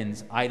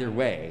milliseconds either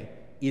way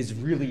is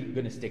really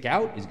going to stick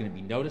out, is going to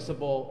be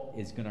noticeable,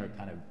 is going to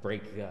kind of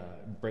break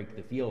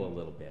the feel a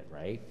little bit,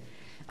 right?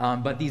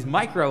 But these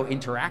micro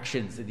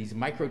interactions, these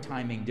micro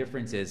timing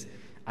differences,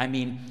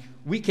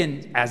 we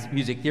can, as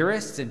music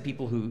theorists and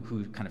people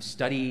who kind of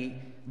study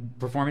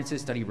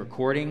performances, study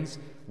recordings,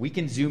 we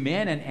can zoom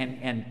in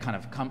and kind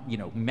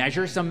of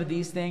measure some of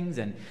these things,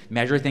 and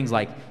measure things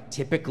like,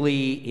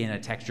 typically in a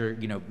texture,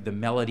 the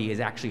melody is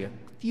actually a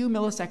few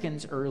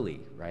milliseconds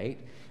early, right?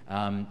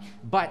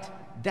 But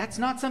that's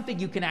not something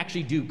you can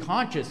actually do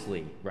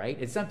consciously, right?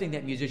 It's something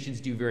that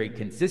musicians do very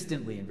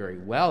consistently and very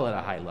well at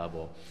a high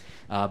level.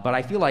 But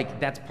I feel like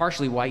that's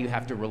partially why you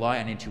have to rely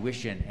on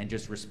intuition and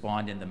just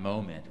respond in the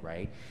moment,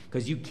 right?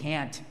 Because you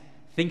can't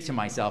think to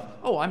myself,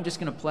 oh, I'm just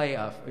going to play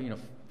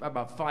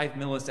about 5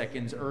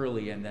 milliseconds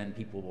early, and then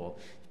people will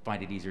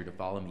find it easier to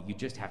follow me. You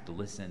just have to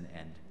listen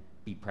and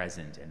be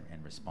present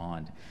and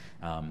respond,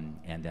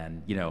 and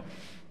then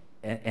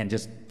and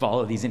just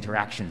follow these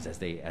interactions as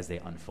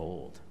they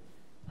unfold.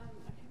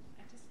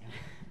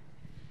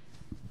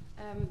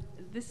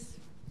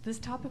 This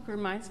topic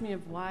reminds me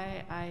of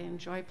why I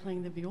enjoy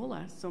playing the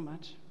viola so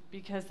much,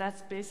 because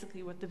that's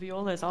basically what the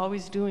viola is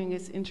always doing,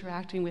 is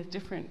interacting with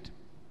different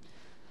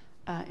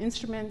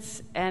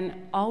instruments, and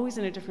always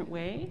in a different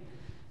way.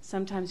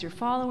 Sometimes you're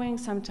following,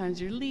 sometimes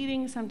you're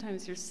leading,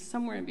 sometimes you're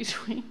somewhere in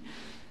between.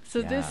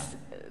 So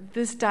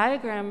this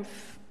diagram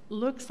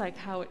looks like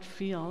how it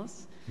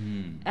feels.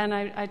 And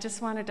I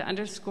just wanted to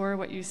underscore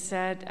what you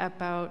said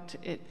about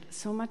it,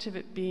 so much of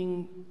it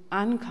being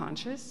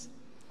unconscious.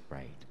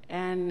 Right.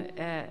 And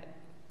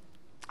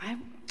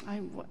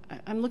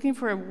I'm looking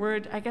for a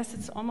word, I guess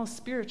it's almost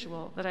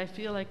spiritual, that I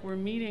feel like we're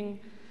meeting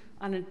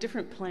on a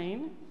different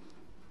plane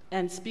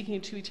and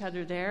speaking to each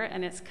other there,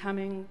 and it's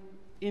coming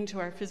into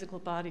our physical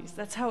bodies.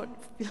 That's how it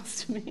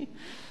feels to me.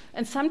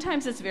 And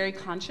sometimes it's very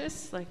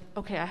conscious, like,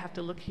 okay, I have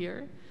to look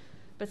here.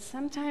 But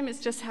sometimes it's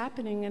just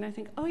happening, and I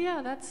think, oh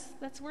yeah,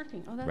 that's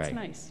working. Oh, that's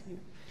nice.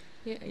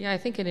 Yeah, I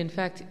think, and in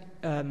fact,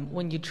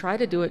 when you try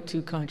to do it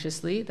too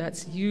consciously,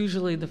 that's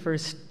usually the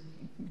first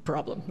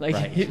problem.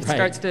 Like you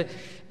start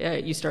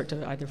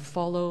to either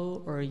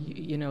follow, or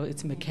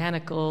it's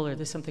mechanical, or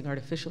there's something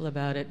artificial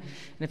about it.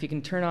 And if you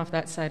can turn off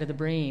that side of the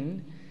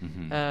brain,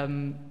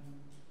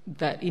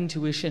 that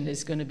intuition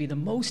is going to be the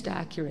most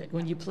accurate.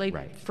 When you play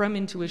from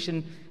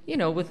intuition,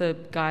 with a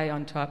guy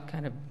on top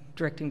kind of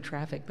directing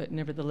traffic, but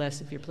nevertheless,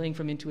 if you're playing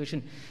from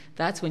intuition,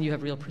 that's when you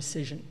have real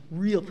precision.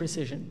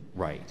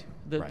 Right.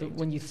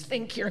 When you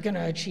think you're going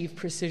to achieve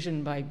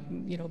precision by,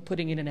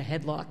 putting it in a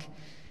headlock,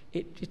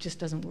 it just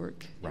doesn't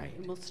work. Right.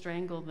 It will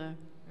strangle the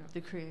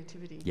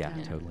creativity. Yeah,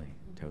 totally.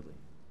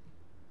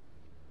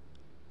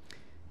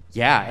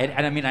 Yeah,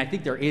 and I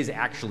think there is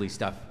actually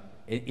stuff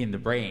in the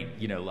brain,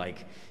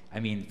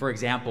 for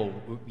example,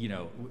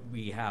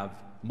 we have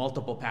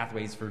multiple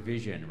pathways for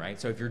vision, right?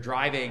 So if you're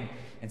driving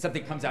and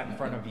something comes out in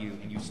front of you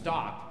and you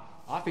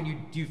stop, often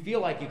you feel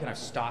like you kind of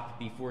stop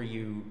before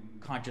you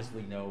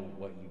consciously know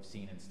what you've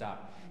seen and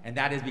stop. And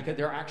that is because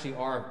there actually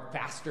are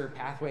faster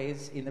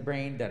pathways in the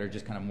brain that are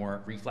just kind of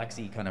more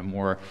reflexy, kind of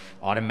more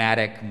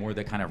automatic, more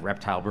the kind of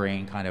reptile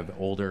brain, kind of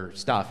older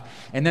stuff.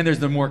 And then there's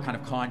the more kind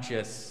of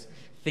conscious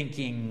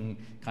thinking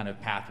kind of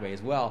pathway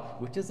as well,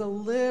 which is a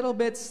little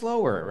bit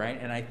slower, right?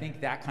 And I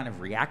think that kind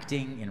of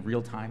reacting in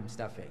real time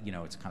stuff,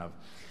 it's kind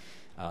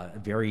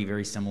of very,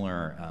 very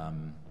similar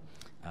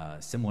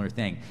similar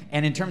thing.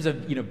 And in terms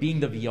of being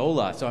the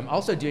viola, so I'm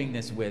also doing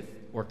this with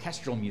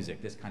orchestral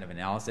music, this kind of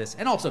analysis,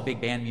 and also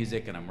big band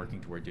music, and I'm working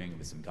toward doing it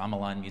with some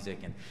gamelan music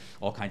and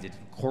all kinds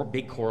of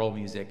big choral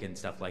music and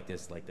stuff like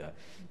this, like the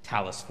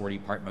Tallis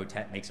 40-part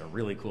motet makes a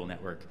really cool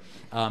network.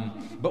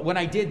 But when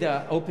I did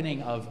the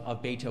opening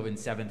of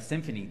Beethoven's 7th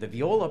Symphony, the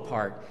viola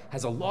part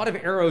has a lot of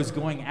arrows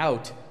going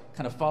out,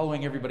 kind of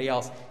following everybody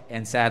else,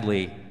 and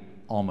sadly,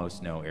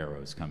 almost no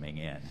arrows coming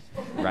in,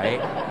 right?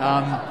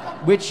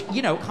 Which,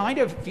 kind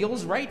of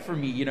feels right for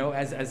me,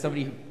 as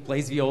somebody who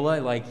plays viola,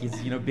 like he's,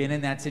 been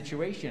in that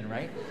situation,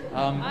 right?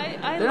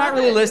 They're not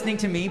really listening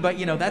to me, but,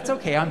 that's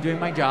okay. I'm doing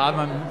my job.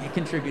 I'm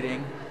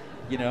contributing,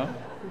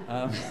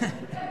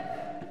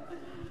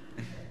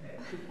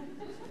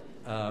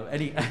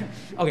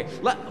 Okay,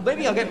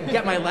 maybe I'll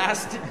get my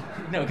last,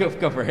 no, go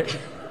for it.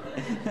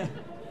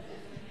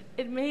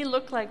 It may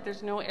look like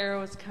there's no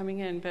arrows coming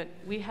in, but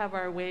we have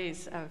our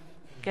ways of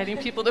getting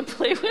people to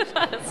play with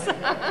us.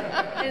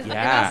 And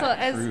also,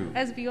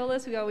 as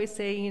violists, we always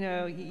say,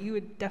 you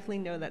would definitely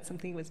know that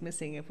something was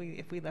missing if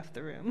we left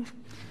the room.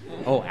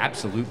 Oh,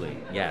 absolutely,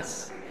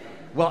 yes.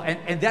 Well,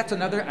 and that's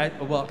another.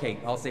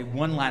 I'll say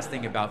one last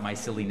thing about my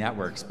silly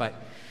networks, but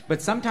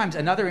sometimes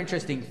another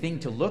interesting thing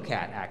to look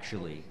at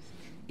actually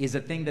is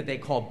a thing that they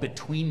call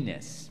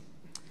betweenness,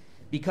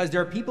 because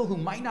there are people who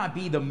might not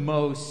be the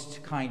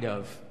most kind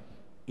of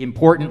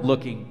important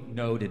looking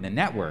node in the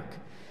network.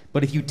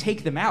 But if you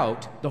take them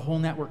out, the whole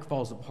network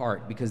falls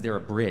apart because they're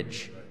a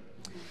bridge.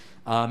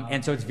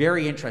 And so it's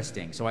very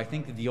interesting. So I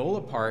think the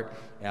viola part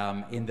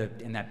in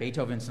that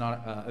Beethoven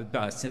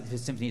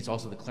symphony, it's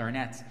also the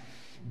clarinets.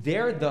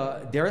 They're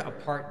a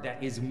part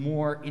that is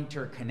more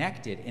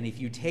interconnected. And if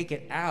you take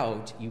it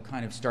out, you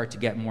kind of start to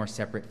get more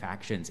separate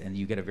factions, and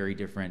you get a very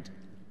different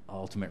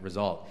ultimate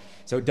result.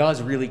 So it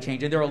does really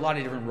change, and there are a lot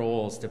of different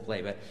roles to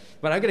play. But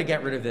I'm going to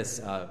get rid of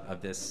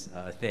this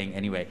thing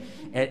anyway,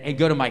 and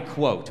go to my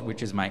quote,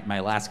 which is my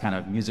last kind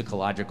of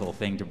musicological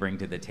thing to bring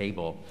to the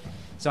table.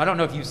 So I don't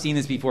know if you've seen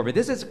this before, but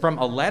this is from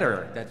a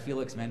letter that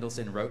Felix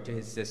Mendelssohn wrote to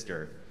his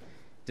sister,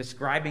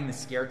 describing the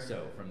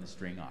scherzo from the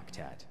string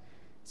octet.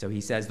 So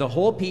he says, the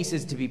whole piece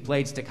is to be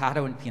played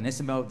staccato and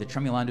pianissimo, the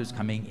tremulandos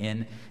coming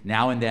in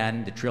now and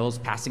then, the trills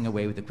passing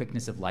away with the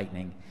quickness of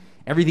lightning,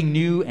 everything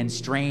new and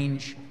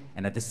strange,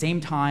 and at the same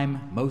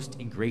time, most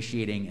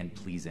ingratiating and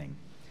pleasing.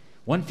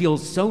 One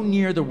feels so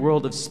near the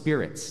world of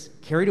spirits,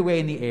 carried away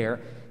in the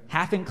air,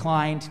 half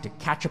inclined to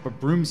catch up a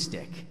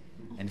broomstick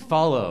and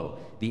follow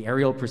the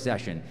aerial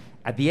procession.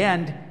 At the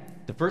end,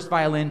 the first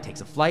violin takes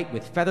a flight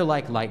with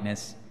feather-like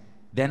lightness,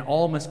 then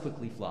all must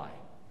quickly fly.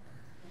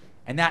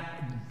 And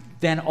that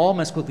then all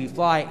must quickly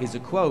fly is a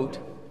quote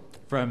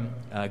from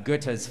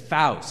Goethe's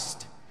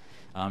Faust,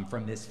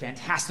 from this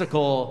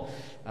fantastical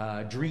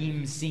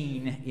dream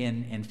scene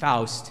in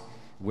Faust,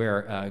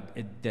 where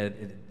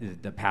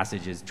the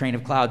passage is, train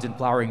of clouds and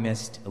flowering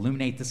mist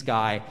illuminate the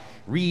sky,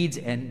 reeds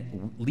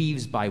and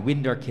leaves by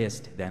wind are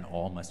kissed, then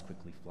all must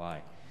quickly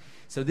fly.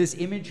 So this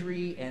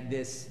imagery and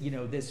this,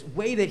 this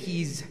way that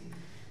he's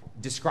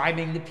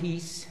describing the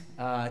piece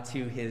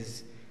to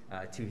his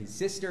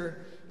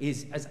sister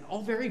is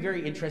all very,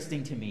 very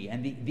interesting to me.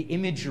 And the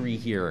imagery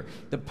here,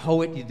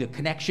 the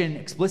connection,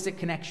 explicit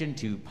connection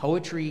to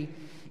poetry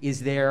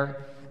is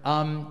there.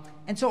 And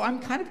so I'm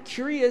kind of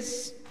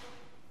curious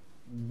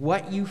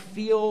what you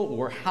feel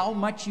or how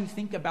much you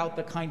think about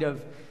the kind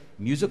of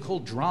musical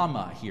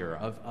drama here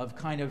of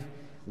kind of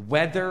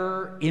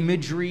whether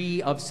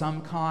imagery of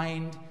some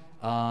kind,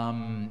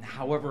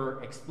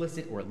 however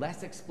explicit or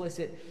less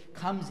explicit,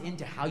 comes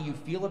into how you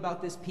feel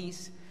about this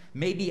piece.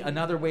 Maybe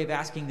another way of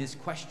asking this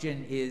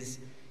question is,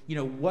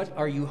 what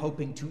are you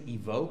hoping to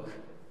evoke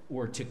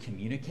or to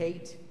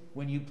communicate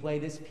when you play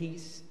this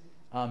piece?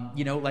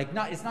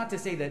 It's not to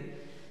say that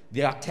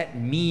the octet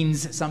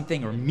means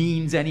something or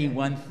means any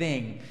one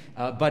thing,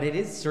 but it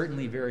is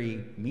certainly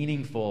very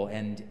meaningful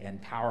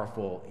and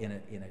powerful in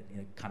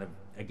a kind of,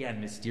 again,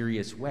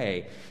 mysterious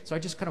way. So I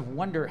just kind of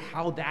wonder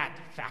how that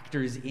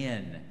factors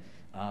in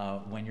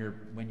when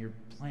you're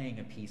playing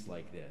a piece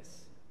like this.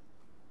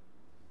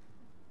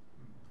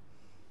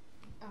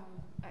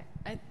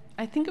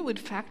 I think it would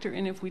factor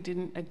in if we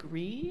didn't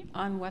agree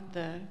on what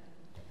the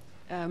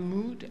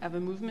mood of a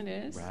movement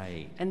is,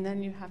 right? And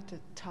then you have to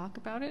talk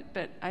about it.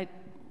 But I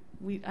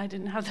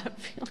didn't have that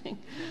feeling.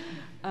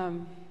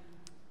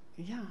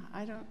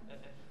 I don't.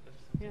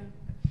 Yeah.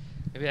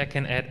 Maybe I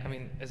can add. I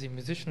mean, as a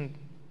musician,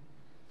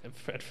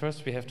 at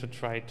first we have to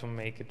try to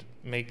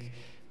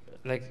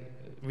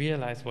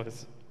realize what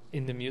is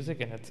in the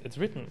music, and it's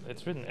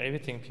written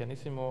everything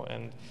pianissimo,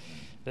 and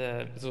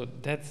so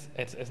that's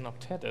as an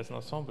octet, as an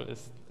ensemble,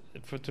 is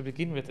to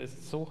begin with is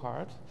so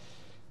hard,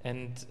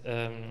 and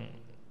to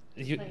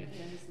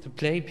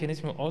play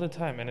pianissimo all the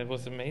time, and it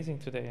was amazing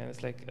today, and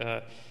it's like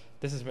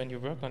this is when you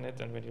work on it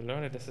and when you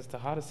learn it, this is the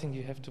hardest thing.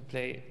 You have to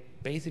play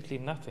basically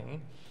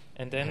nothing,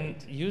 and then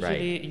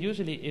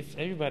usually if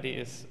everybody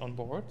is on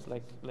board,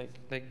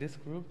 like this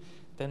group,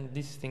 then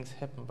these things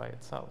happen by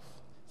itself.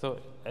 So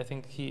I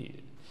think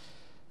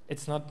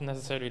it's not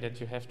necessarily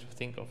that you have to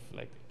think of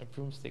like a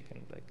broomstick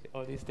and like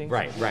all these things.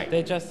 Right.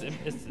 They just,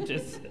 it's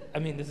just, I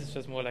mean, this is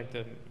just more like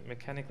the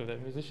mechanical, the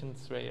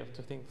musician's way of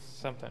to think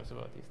sometimes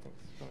about these things.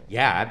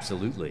 Yeah,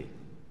 absolutely.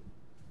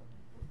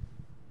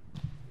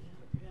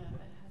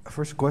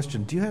 First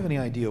question, do you have any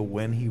idea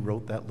when he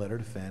wrote that letter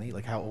to Fanny?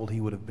 Like how old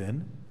he would have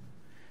been?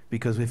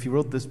 Because if he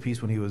wrote this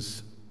piece when he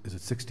was, is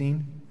it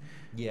 16?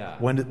 Yeah.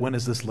 When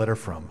is this letter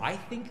from? I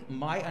think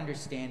my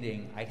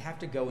understanding, I'd have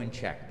to go and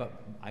check, but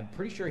I'm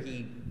pretty sure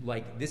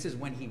this is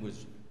when he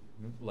was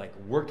like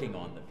working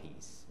on the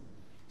piece.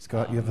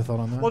 Scott, you have a thought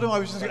on that? Well, no, I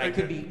was just I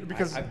could be,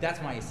 because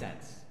that's my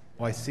sense.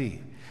 Oh, I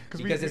see.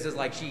 Because this is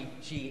like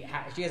she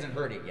hasn't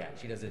heard it yet.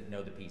 She doesn't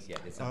know the piece yet.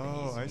 It's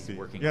something he's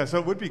working on. Yeah, so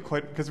it would be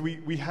quite, because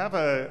we have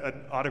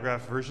an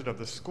autographed version of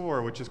the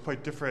score, which is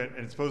quite different,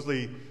 and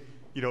supposedly,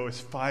 it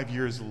was 5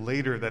 years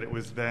later that it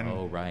was then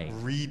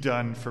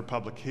redone for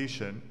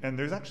publication. And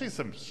there's actually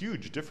some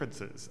huge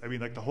differences. I mean,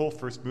 like the whole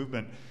first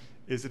movement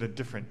is in a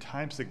different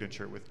time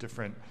signature with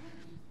different,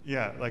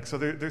 so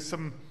there's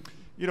some,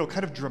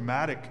 kind of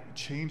dramatic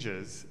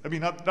changes. I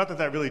mean, not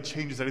that really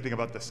changes anything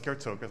about the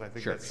scherzo, because I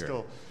think that's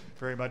still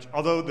very much,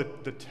 although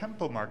the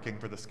tempo marking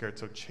for the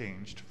scherzo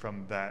changed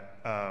from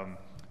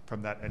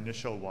that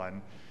initial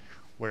one,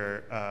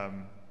 where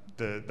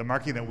the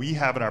marking that we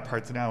have in our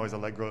parts now is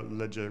Allegro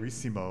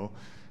leggerissimo,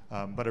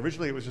 but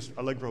originally it was just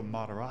Allegro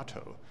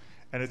moderato.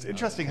 And it's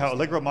interesting how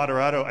Allegro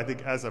moderato, I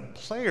think, as a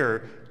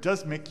player,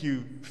 does make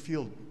you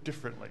feel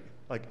differently.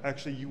 Like,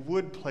 actually, you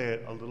would play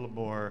it a little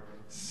more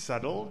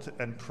settled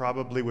and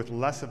probably with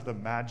less of the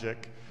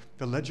magic.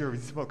 The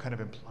leggerissimo kind of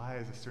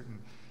implies a certain,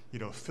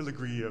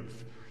 filigree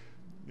of,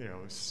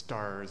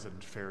 stars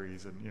and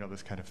fairies and,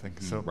 this kind of thing.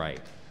 So,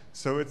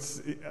 So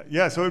it's,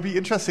 so it'd be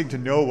interesting to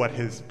know what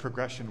his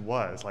progression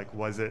was. Like,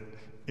 was it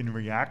in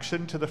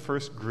reaction to the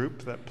first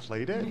group that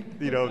played it?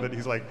 That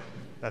he's like,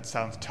 that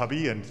sounds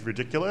tubby and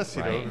ridiculous,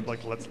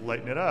 like, let's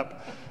lighten it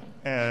up.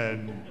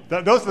 And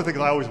those are the things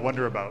I always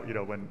wonder about,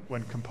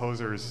 when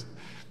composers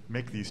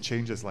make these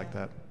changes like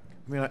that.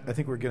 I mean, I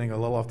think we're getting a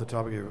little off the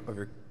topic of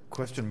your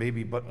question,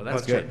 maybe, but,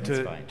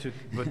 to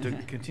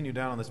continue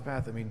down on this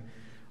path, I mean,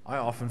 I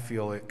often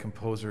feel like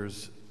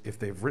composers, if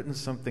they've written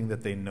something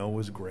that they know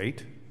is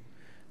great,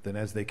 then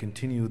as they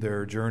continue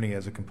their journey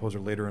as a composer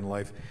later in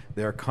life,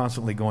 they are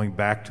constantly going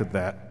back to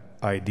that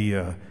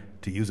idea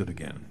to use it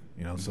again.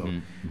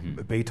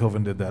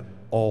 Beethoven did that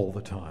all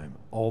the time.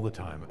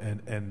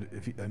 And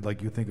if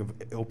you think of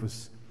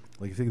Opus,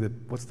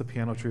 what's the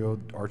piano trio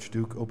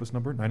Archduke Opus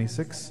number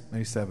 96,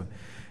 97.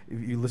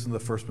 If you listen to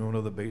the first movement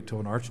of the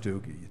Beethoven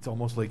Archduke, it's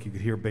almost like you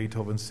could hear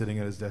Beethoven sitting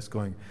at his desk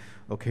going,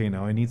 okay,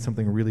 now I need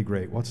something really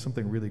great. What's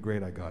something really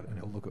great I got? And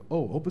he'll look,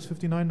 Opus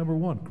 59, number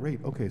 1.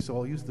 Great. Okay, so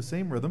I'll use the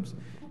same rhythms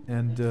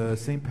and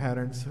same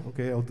patterns.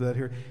 Okay, I'll do that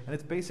here. And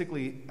it's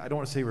basically, I don't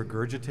want to say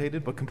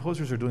regurgitated, but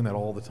composers are doing that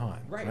all the time.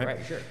 Right,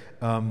 sure.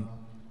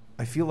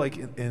 I feel like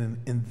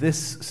in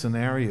this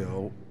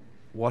scenario,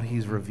 what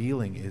he's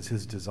revealing is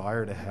his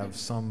desire to have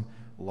some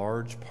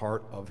large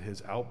part of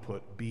his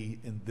output be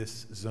in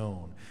this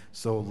zone.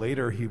 So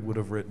later he would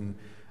have written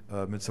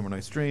Midsummer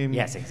Night's Dream.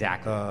 Yes,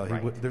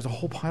 exactly. There's a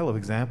whole pile of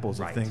examples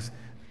of things.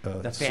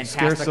 The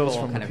fantastical scherzos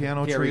from kind the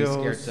piano of trios.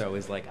 scherzo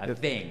is like a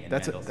thing.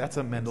 That's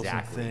a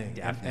Mendelssohn thing.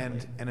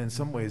 Definitely. And in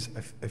some ways,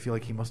 I feel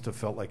like he must have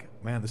felt like,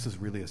 man, this is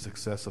really a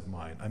success of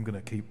mine. I'm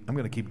gonna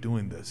keep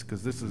doing this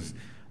because this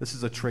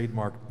is a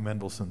trademark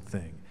Mendelssohn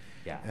thing.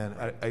 Yeah.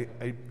 And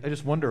I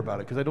just wonder about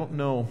it because I don't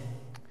know.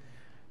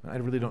 I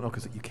really don't know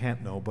because you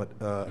can't know, but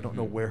I don't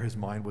know where his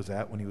mind was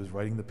at when he was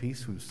writing the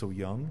piece. He was so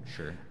young.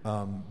 Sure.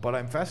 But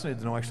I'm fascinated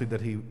to know actually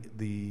that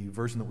the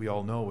version that we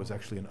all know was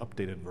actually an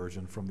updated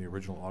version from the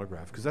original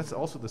autograph, because that's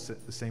also the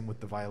same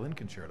with the violin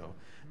concerto.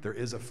 There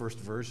is a first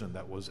version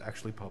that was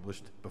actually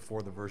published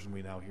before the version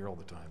we now hear all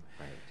the time.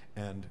 Right.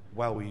 And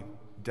while we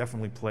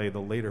definitely play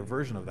the later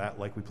version of that,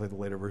 like we play the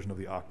later version of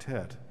the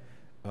Octet,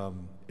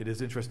 it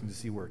is interesting to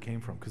see where it came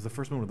from, because the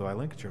first movement of the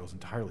violin concerto is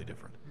entirely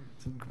different.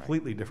 It's a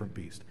completely different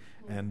beast.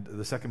 And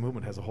the second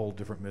movement has a whole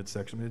different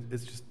midsection.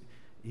 It's just,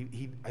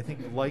 I think,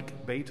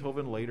 like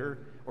Beethoven later,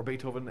 or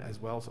Beethoven as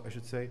well, so I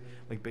should say,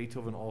 like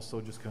Beethoven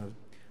also just kind of,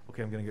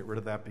 okay, I'm going to get rid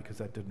of that because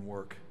that didn't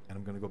work, and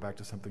I'm going to go back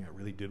to something that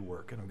really did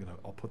work, and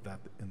I'll put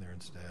that in there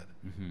instead.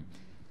 Mm-hmm.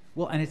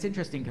 Well, and it's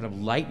interesting, kind of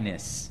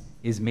lightness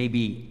is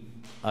maybe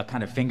a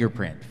kind of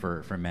fingerprint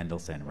for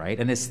Mendelssohn, right?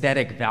 An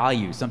aesthetic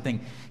value, something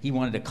he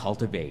wanted to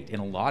cultivate in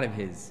a lot of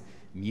his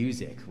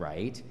music,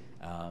 right?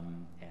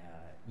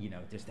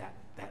 Just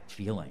that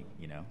feeling,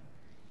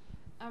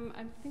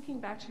 I'm thinking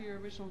back to your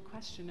original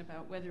question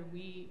about whether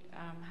we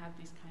have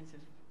these kinds of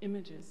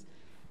images,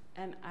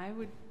 and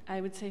I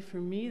would say for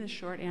me the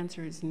short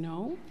answer is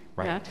no.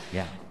 Right.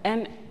 Yeah.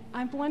 And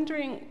I'm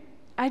wondering,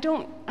 I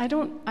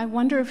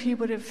wonder if he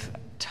would have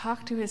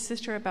talked to his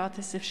sister about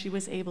this if she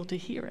was able to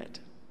hear it.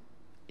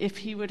 If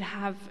he would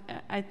have,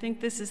 I think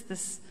this is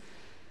this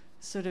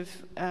sort of,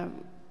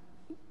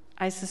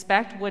 I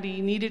suspect what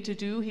he needed to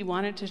do, he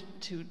wanted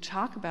to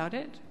talk about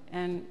it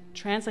and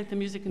translate the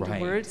music into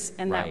words,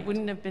 and that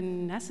wouldn't have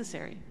been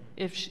necessary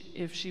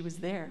if she was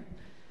there.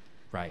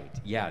 Right.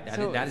 Yeah.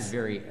 That is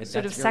very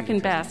sort of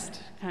second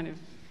best kind of.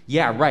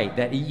 Yeah. Right.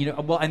 That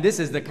well, and this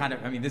is the kind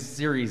of this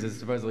series is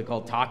supposedly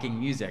called Talking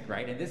Music,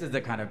 right? And this is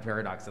the kind of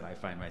paradox that I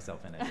find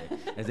myself in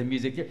as a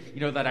music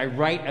theorist. That I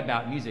write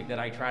about music, that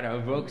I try to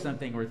evoke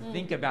something or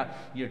think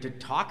about, to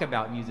talk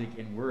about music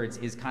in words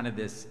is kind of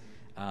this.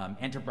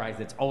 Enterprise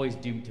that's always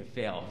doomed to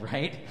fail,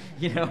 right?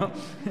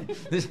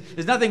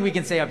 There's nothing we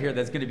can say up here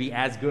that's going to be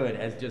as good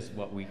as just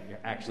what we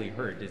actually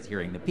heard, just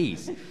hearing the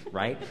piece,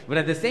 right? But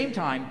at the same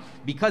time,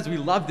 because we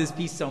love this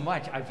piece so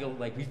much, I feel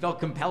like we felt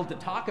compelled to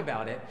talk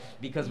about it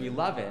because we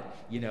love it,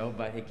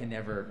 but it can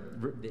never,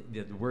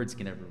 the words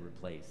can never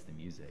replace the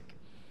music.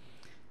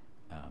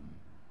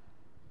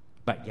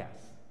 But yes,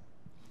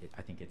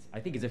 I think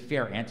it's a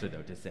fair answer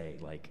though to say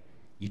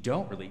you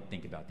don't really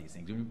think about these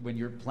things. When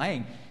you're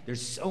playing,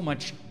 there's so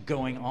much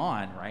going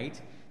on,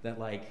 right? That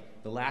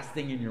the last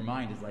thing in your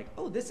mind is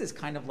oh, this is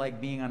kind of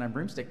like being on a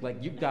broomstick.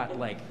 You've got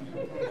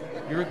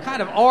you're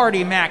kind of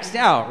already maxed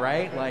out,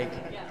 right?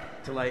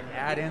 To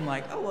add in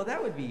oh, well,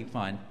 that would be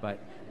fun. But,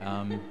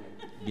 yeah.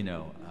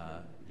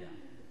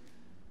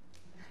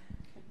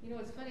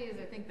 What's funny is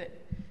I think that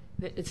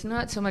it's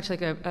not so much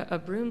like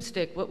a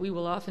broomstick. What we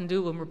will often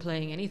do when we're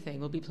playing anything,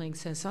 we'll be playing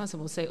Saint-Saëns and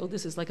we'll say, oh,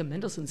 this is like a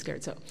Mendelssohn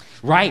scherzo.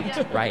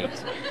 Right, right.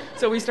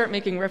 So we start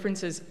making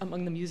references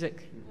among the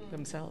music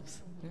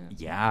themselves.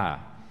 Yeah,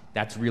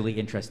 that's really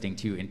interesting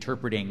too,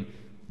 interpreting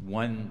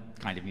one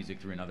kind of music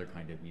through another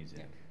kind of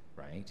music,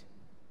 right?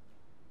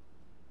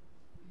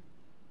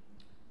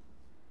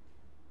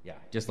 Yeah,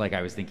 just like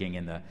I was thinking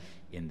in the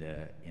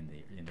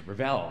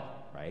Ravel,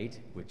 right,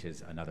 which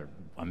is another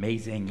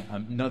amazing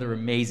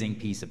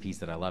piece, a piece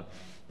that I love.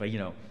 But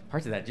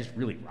parts of that just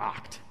really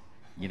rocked,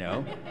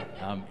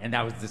 and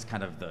that was this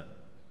kind of the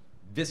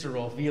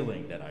visceral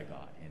feeling that I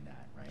got in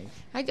that,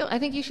 right? I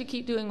think you should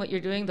keep doing what you're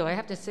doing, though. I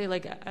have to say,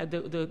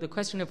 the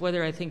question of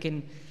whether I think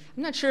I'm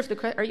not sure if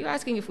are you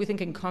asking if we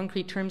think in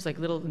concrete terms, like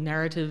little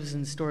narratives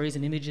and stories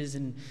and images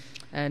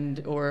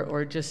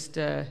or just.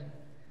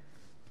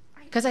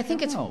 Because I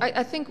think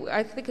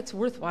I think it's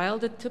worthwhile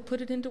to put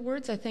it into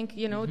words. I think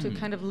to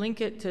kind of link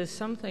it to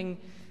something.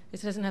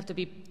 It doesn't have to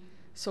be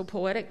so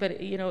poetic, but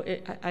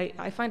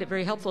I find it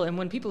very helpful. And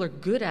when people are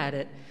good at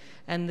it,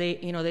 and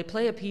they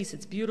play a piece,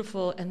 it's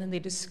beautiful, and then they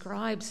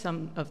describe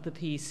some of the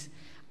piece.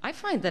 I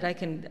find that I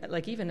can,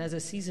 even as a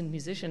seasoned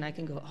musician, I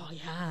can go, oh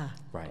yeah,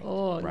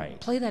 right,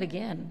 play that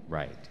again,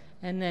 right.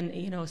 And then,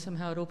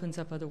 somehow it opens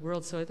up other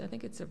worlds. So I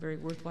think it's a very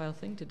worthwhile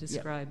thing to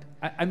describe.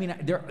 Yeah.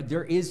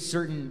 There is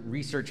certain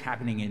research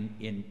happening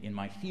in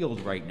my field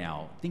right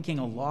now, thinking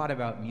a lot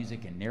about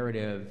music and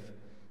narrative,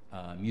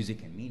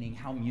 music and meaning,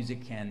 how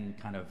music can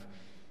kind of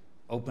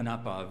open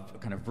up a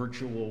kind of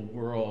virtual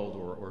world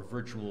or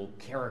virtual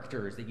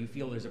characters that you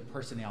feel there's a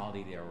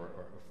personality there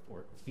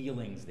or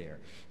feelings there,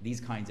 these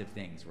kinds of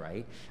things,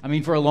 right?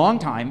 For a long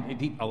time,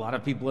 a lot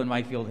of people in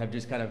my field have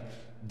just kind of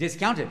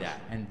discounted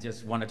that and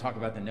just want to talk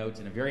about the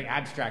notes in a very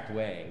abstract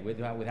way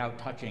without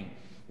touching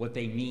what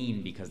they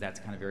mean, because that's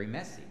kind of very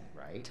messy,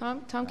 right?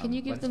 Tom, can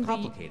you give them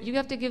you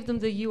have to give them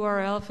the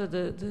URL for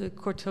the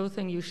Courteau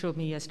thing you showed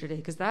me yesterday,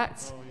 because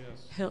that's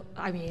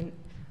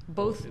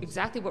both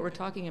exactly what we're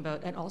talking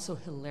about and also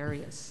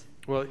hilarious.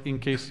 Well, in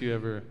case you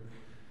ever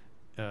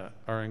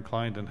are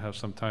inclined and have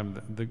some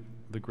time,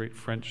 the great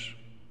French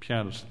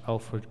pianist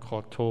Alfred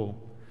Cortot,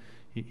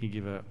 he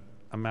gave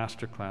a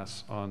master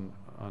class on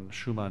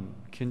Schumann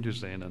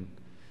Kindersehnen,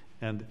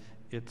 and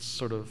it's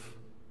sort of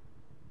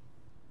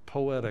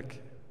poetic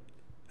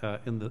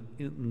in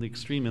the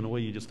extreme, in a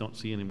way you just don't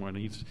see anymore. And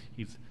he's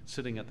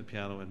sitting at the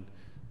piano and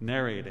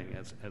narrating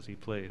as he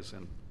plays,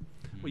 and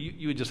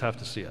you would just have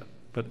to see it.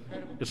 But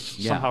it's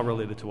somehow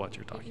related to what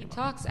you're talking about. He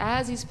talks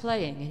as he's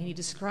playing, and he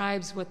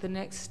describes what the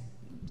next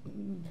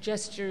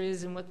gesture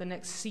is and what the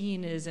next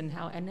scene is and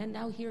how, and then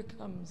now here it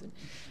comes.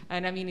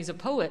 And he's a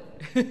poet.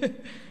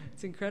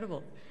 It's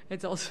incredible.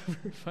 It's also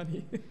very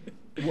funny.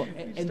 Well,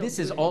 and this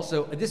is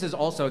also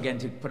again,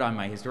 to put on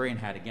my historian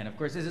hat again, of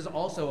course, this is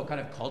also a kind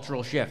of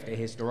cultural shift, a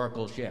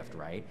historical shift,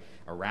 right?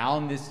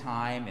 Around this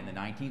time in the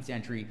 19th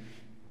century,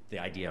 the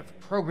idea of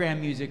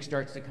program music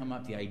starts to come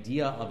up, the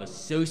idea of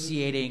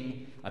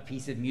associating a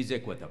piece of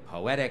music with a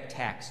poetic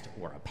text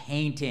or a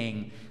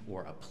painting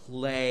or a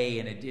play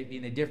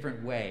in a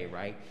different way,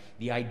 right?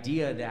 The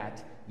idea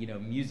that,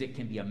 music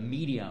can be a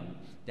medium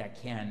that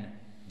can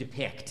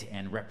depict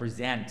and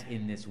represent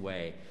in this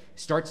way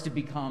starts to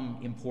become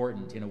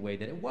important in a way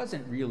that it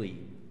wasn't really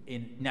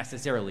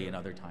necessarily in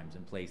other times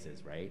and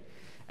places, right?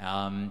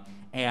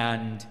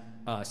 And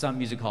some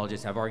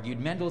musicologists have argued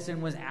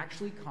Mendelssohn was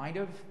actually kind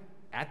of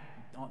at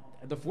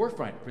the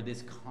forefront for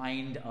this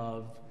kind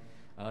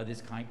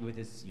with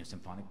his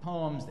symphonic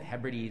poems, the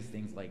Hebrides,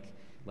 things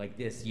like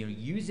this.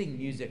 Using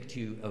music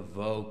to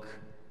evoke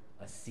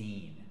a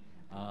scene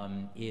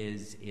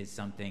is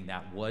something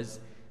that was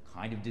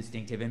kind of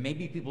distinctive, and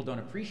maybe people don't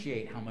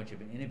appreciate how much of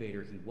an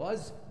innovator he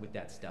was with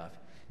that stuff,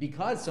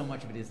 because so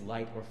much of it is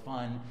light or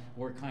fun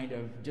or kind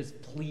of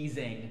just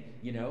pleasing,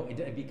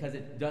 because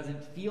it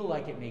doesn't feel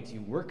like it makes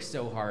you work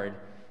so hard,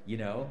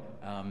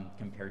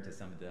 compared to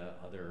some of the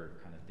other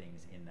kind of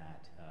things in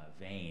that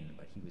vein.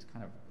 But he was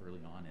kind of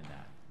early on in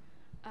that.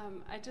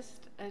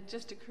 It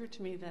just occurred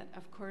to me that,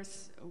 of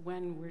course,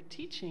 when we're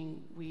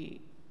teaching,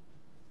 we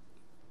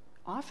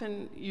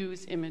often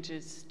use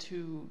images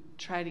to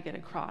try to get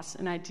across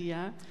an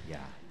idea. Yeah.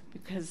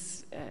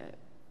 Because,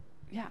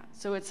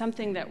 so it's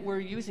something that we're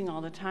using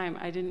all the time.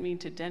 I didn't mean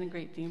to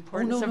denigrate the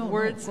importance of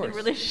words in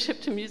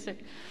relationship to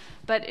music,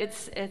 but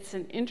it's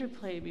an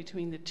interplay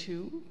between the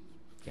two,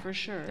 for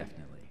sure.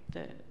 Definitely.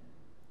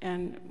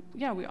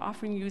 We're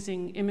often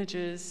using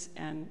images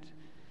and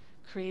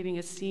creating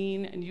a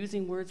scene and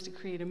using words to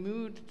create a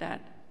mood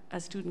that a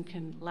student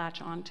can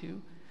latch onto.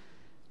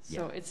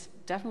 So it's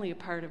definitely a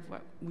part of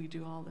what we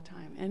do all the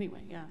time.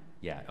 Anyway, yeah.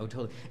 Yeah,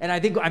 totally. And I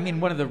think,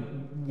 one of the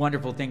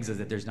wonderful things is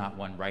that there's not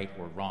one right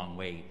or wrong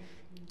way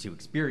to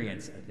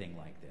experience a thing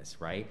like this,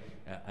 right?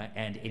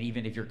 And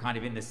even if you're kind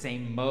of in the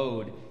same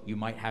mode, you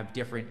might have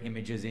different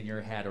images in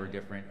your head or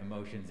different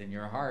emotions in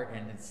your heart,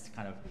 and it's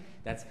kind of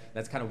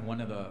that's kind of one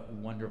of the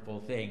wonderful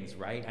things,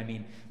 right?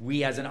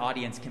 We as an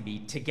audience can be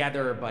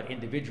together but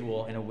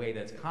individual in a way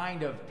that's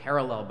kind of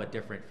parallel but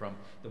different from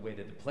the way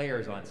that the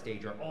players on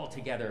stage are all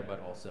together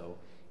but also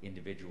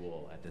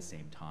individual at the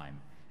same time.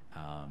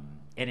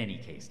 In any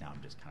case, now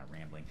I'm just kind of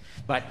rambling.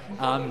 But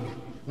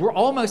we're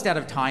almost out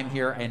of time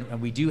here,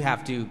 and we do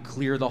have to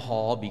clear the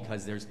hall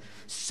because there's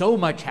so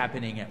much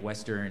happening at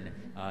Western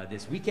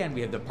this weekend.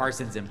 We have the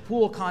Parsons and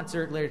Poole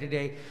concert later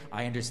today.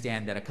 I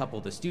understand that a couple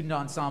of the student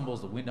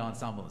ensembles, the wind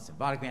ensemble, and the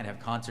symphonic band have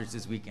concerts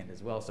this weekend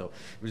as well. So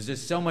there's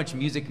just so much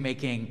music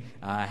making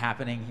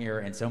happening here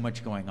and so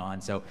much going on.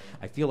 So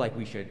I feel like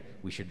we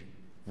should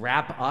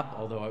wrap up,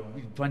 although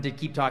we want to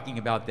keep talking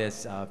about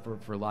this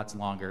for lots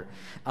longer.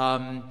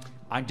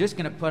 I'm just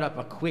going to put up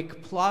a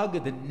quick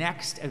plug. The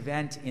next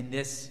event in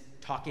this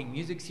Talking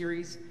Music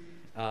series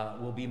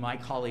will be my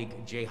colleague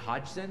Jay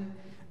Hodgson,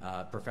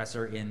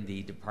 professor in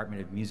the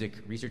Department of Music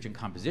Research and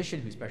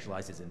Composition, who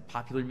specializes in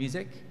popular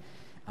music.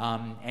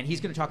 And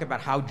he's going to talk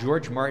about how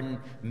George Martin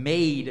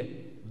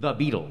made the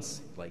Beatles,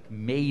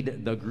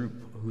 made the group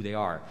who they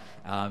are,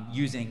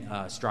 using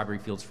Strawberry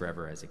Fields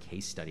Forever as a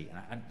case study.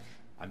 And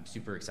I'm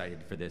super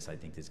excited for this. I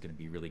think this is going to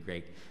be really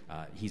great.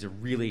 He's a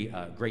really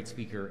great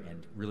speaker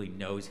and really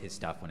knows his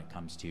stuff when it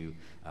comes to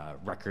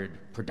record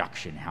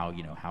production,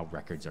 how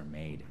records are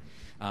made.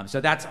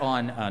 So that's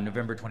on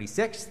November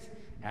 26th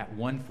at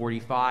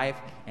 1:45.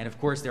 And of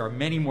course, there are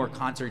many more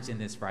concerts in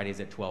this Fridays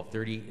at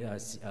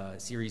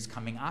 12:30 series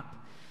coming up.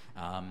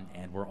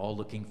 And we're all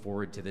looking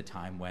forward to the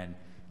time when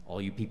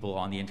all you people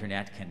on the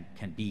internet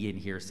can be in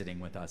here sitting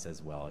with us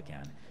as well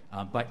again.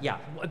 But yeah,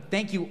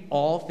 thank you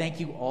all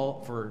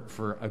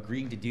for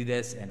agreeing to do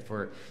this and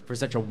for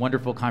such a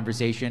wonderful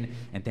conversation.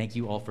 And thank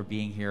you all for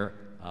being here.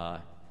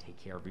 Take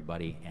care,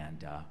 everybody,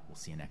 and we'll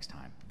see you next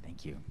time.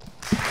 Thank you.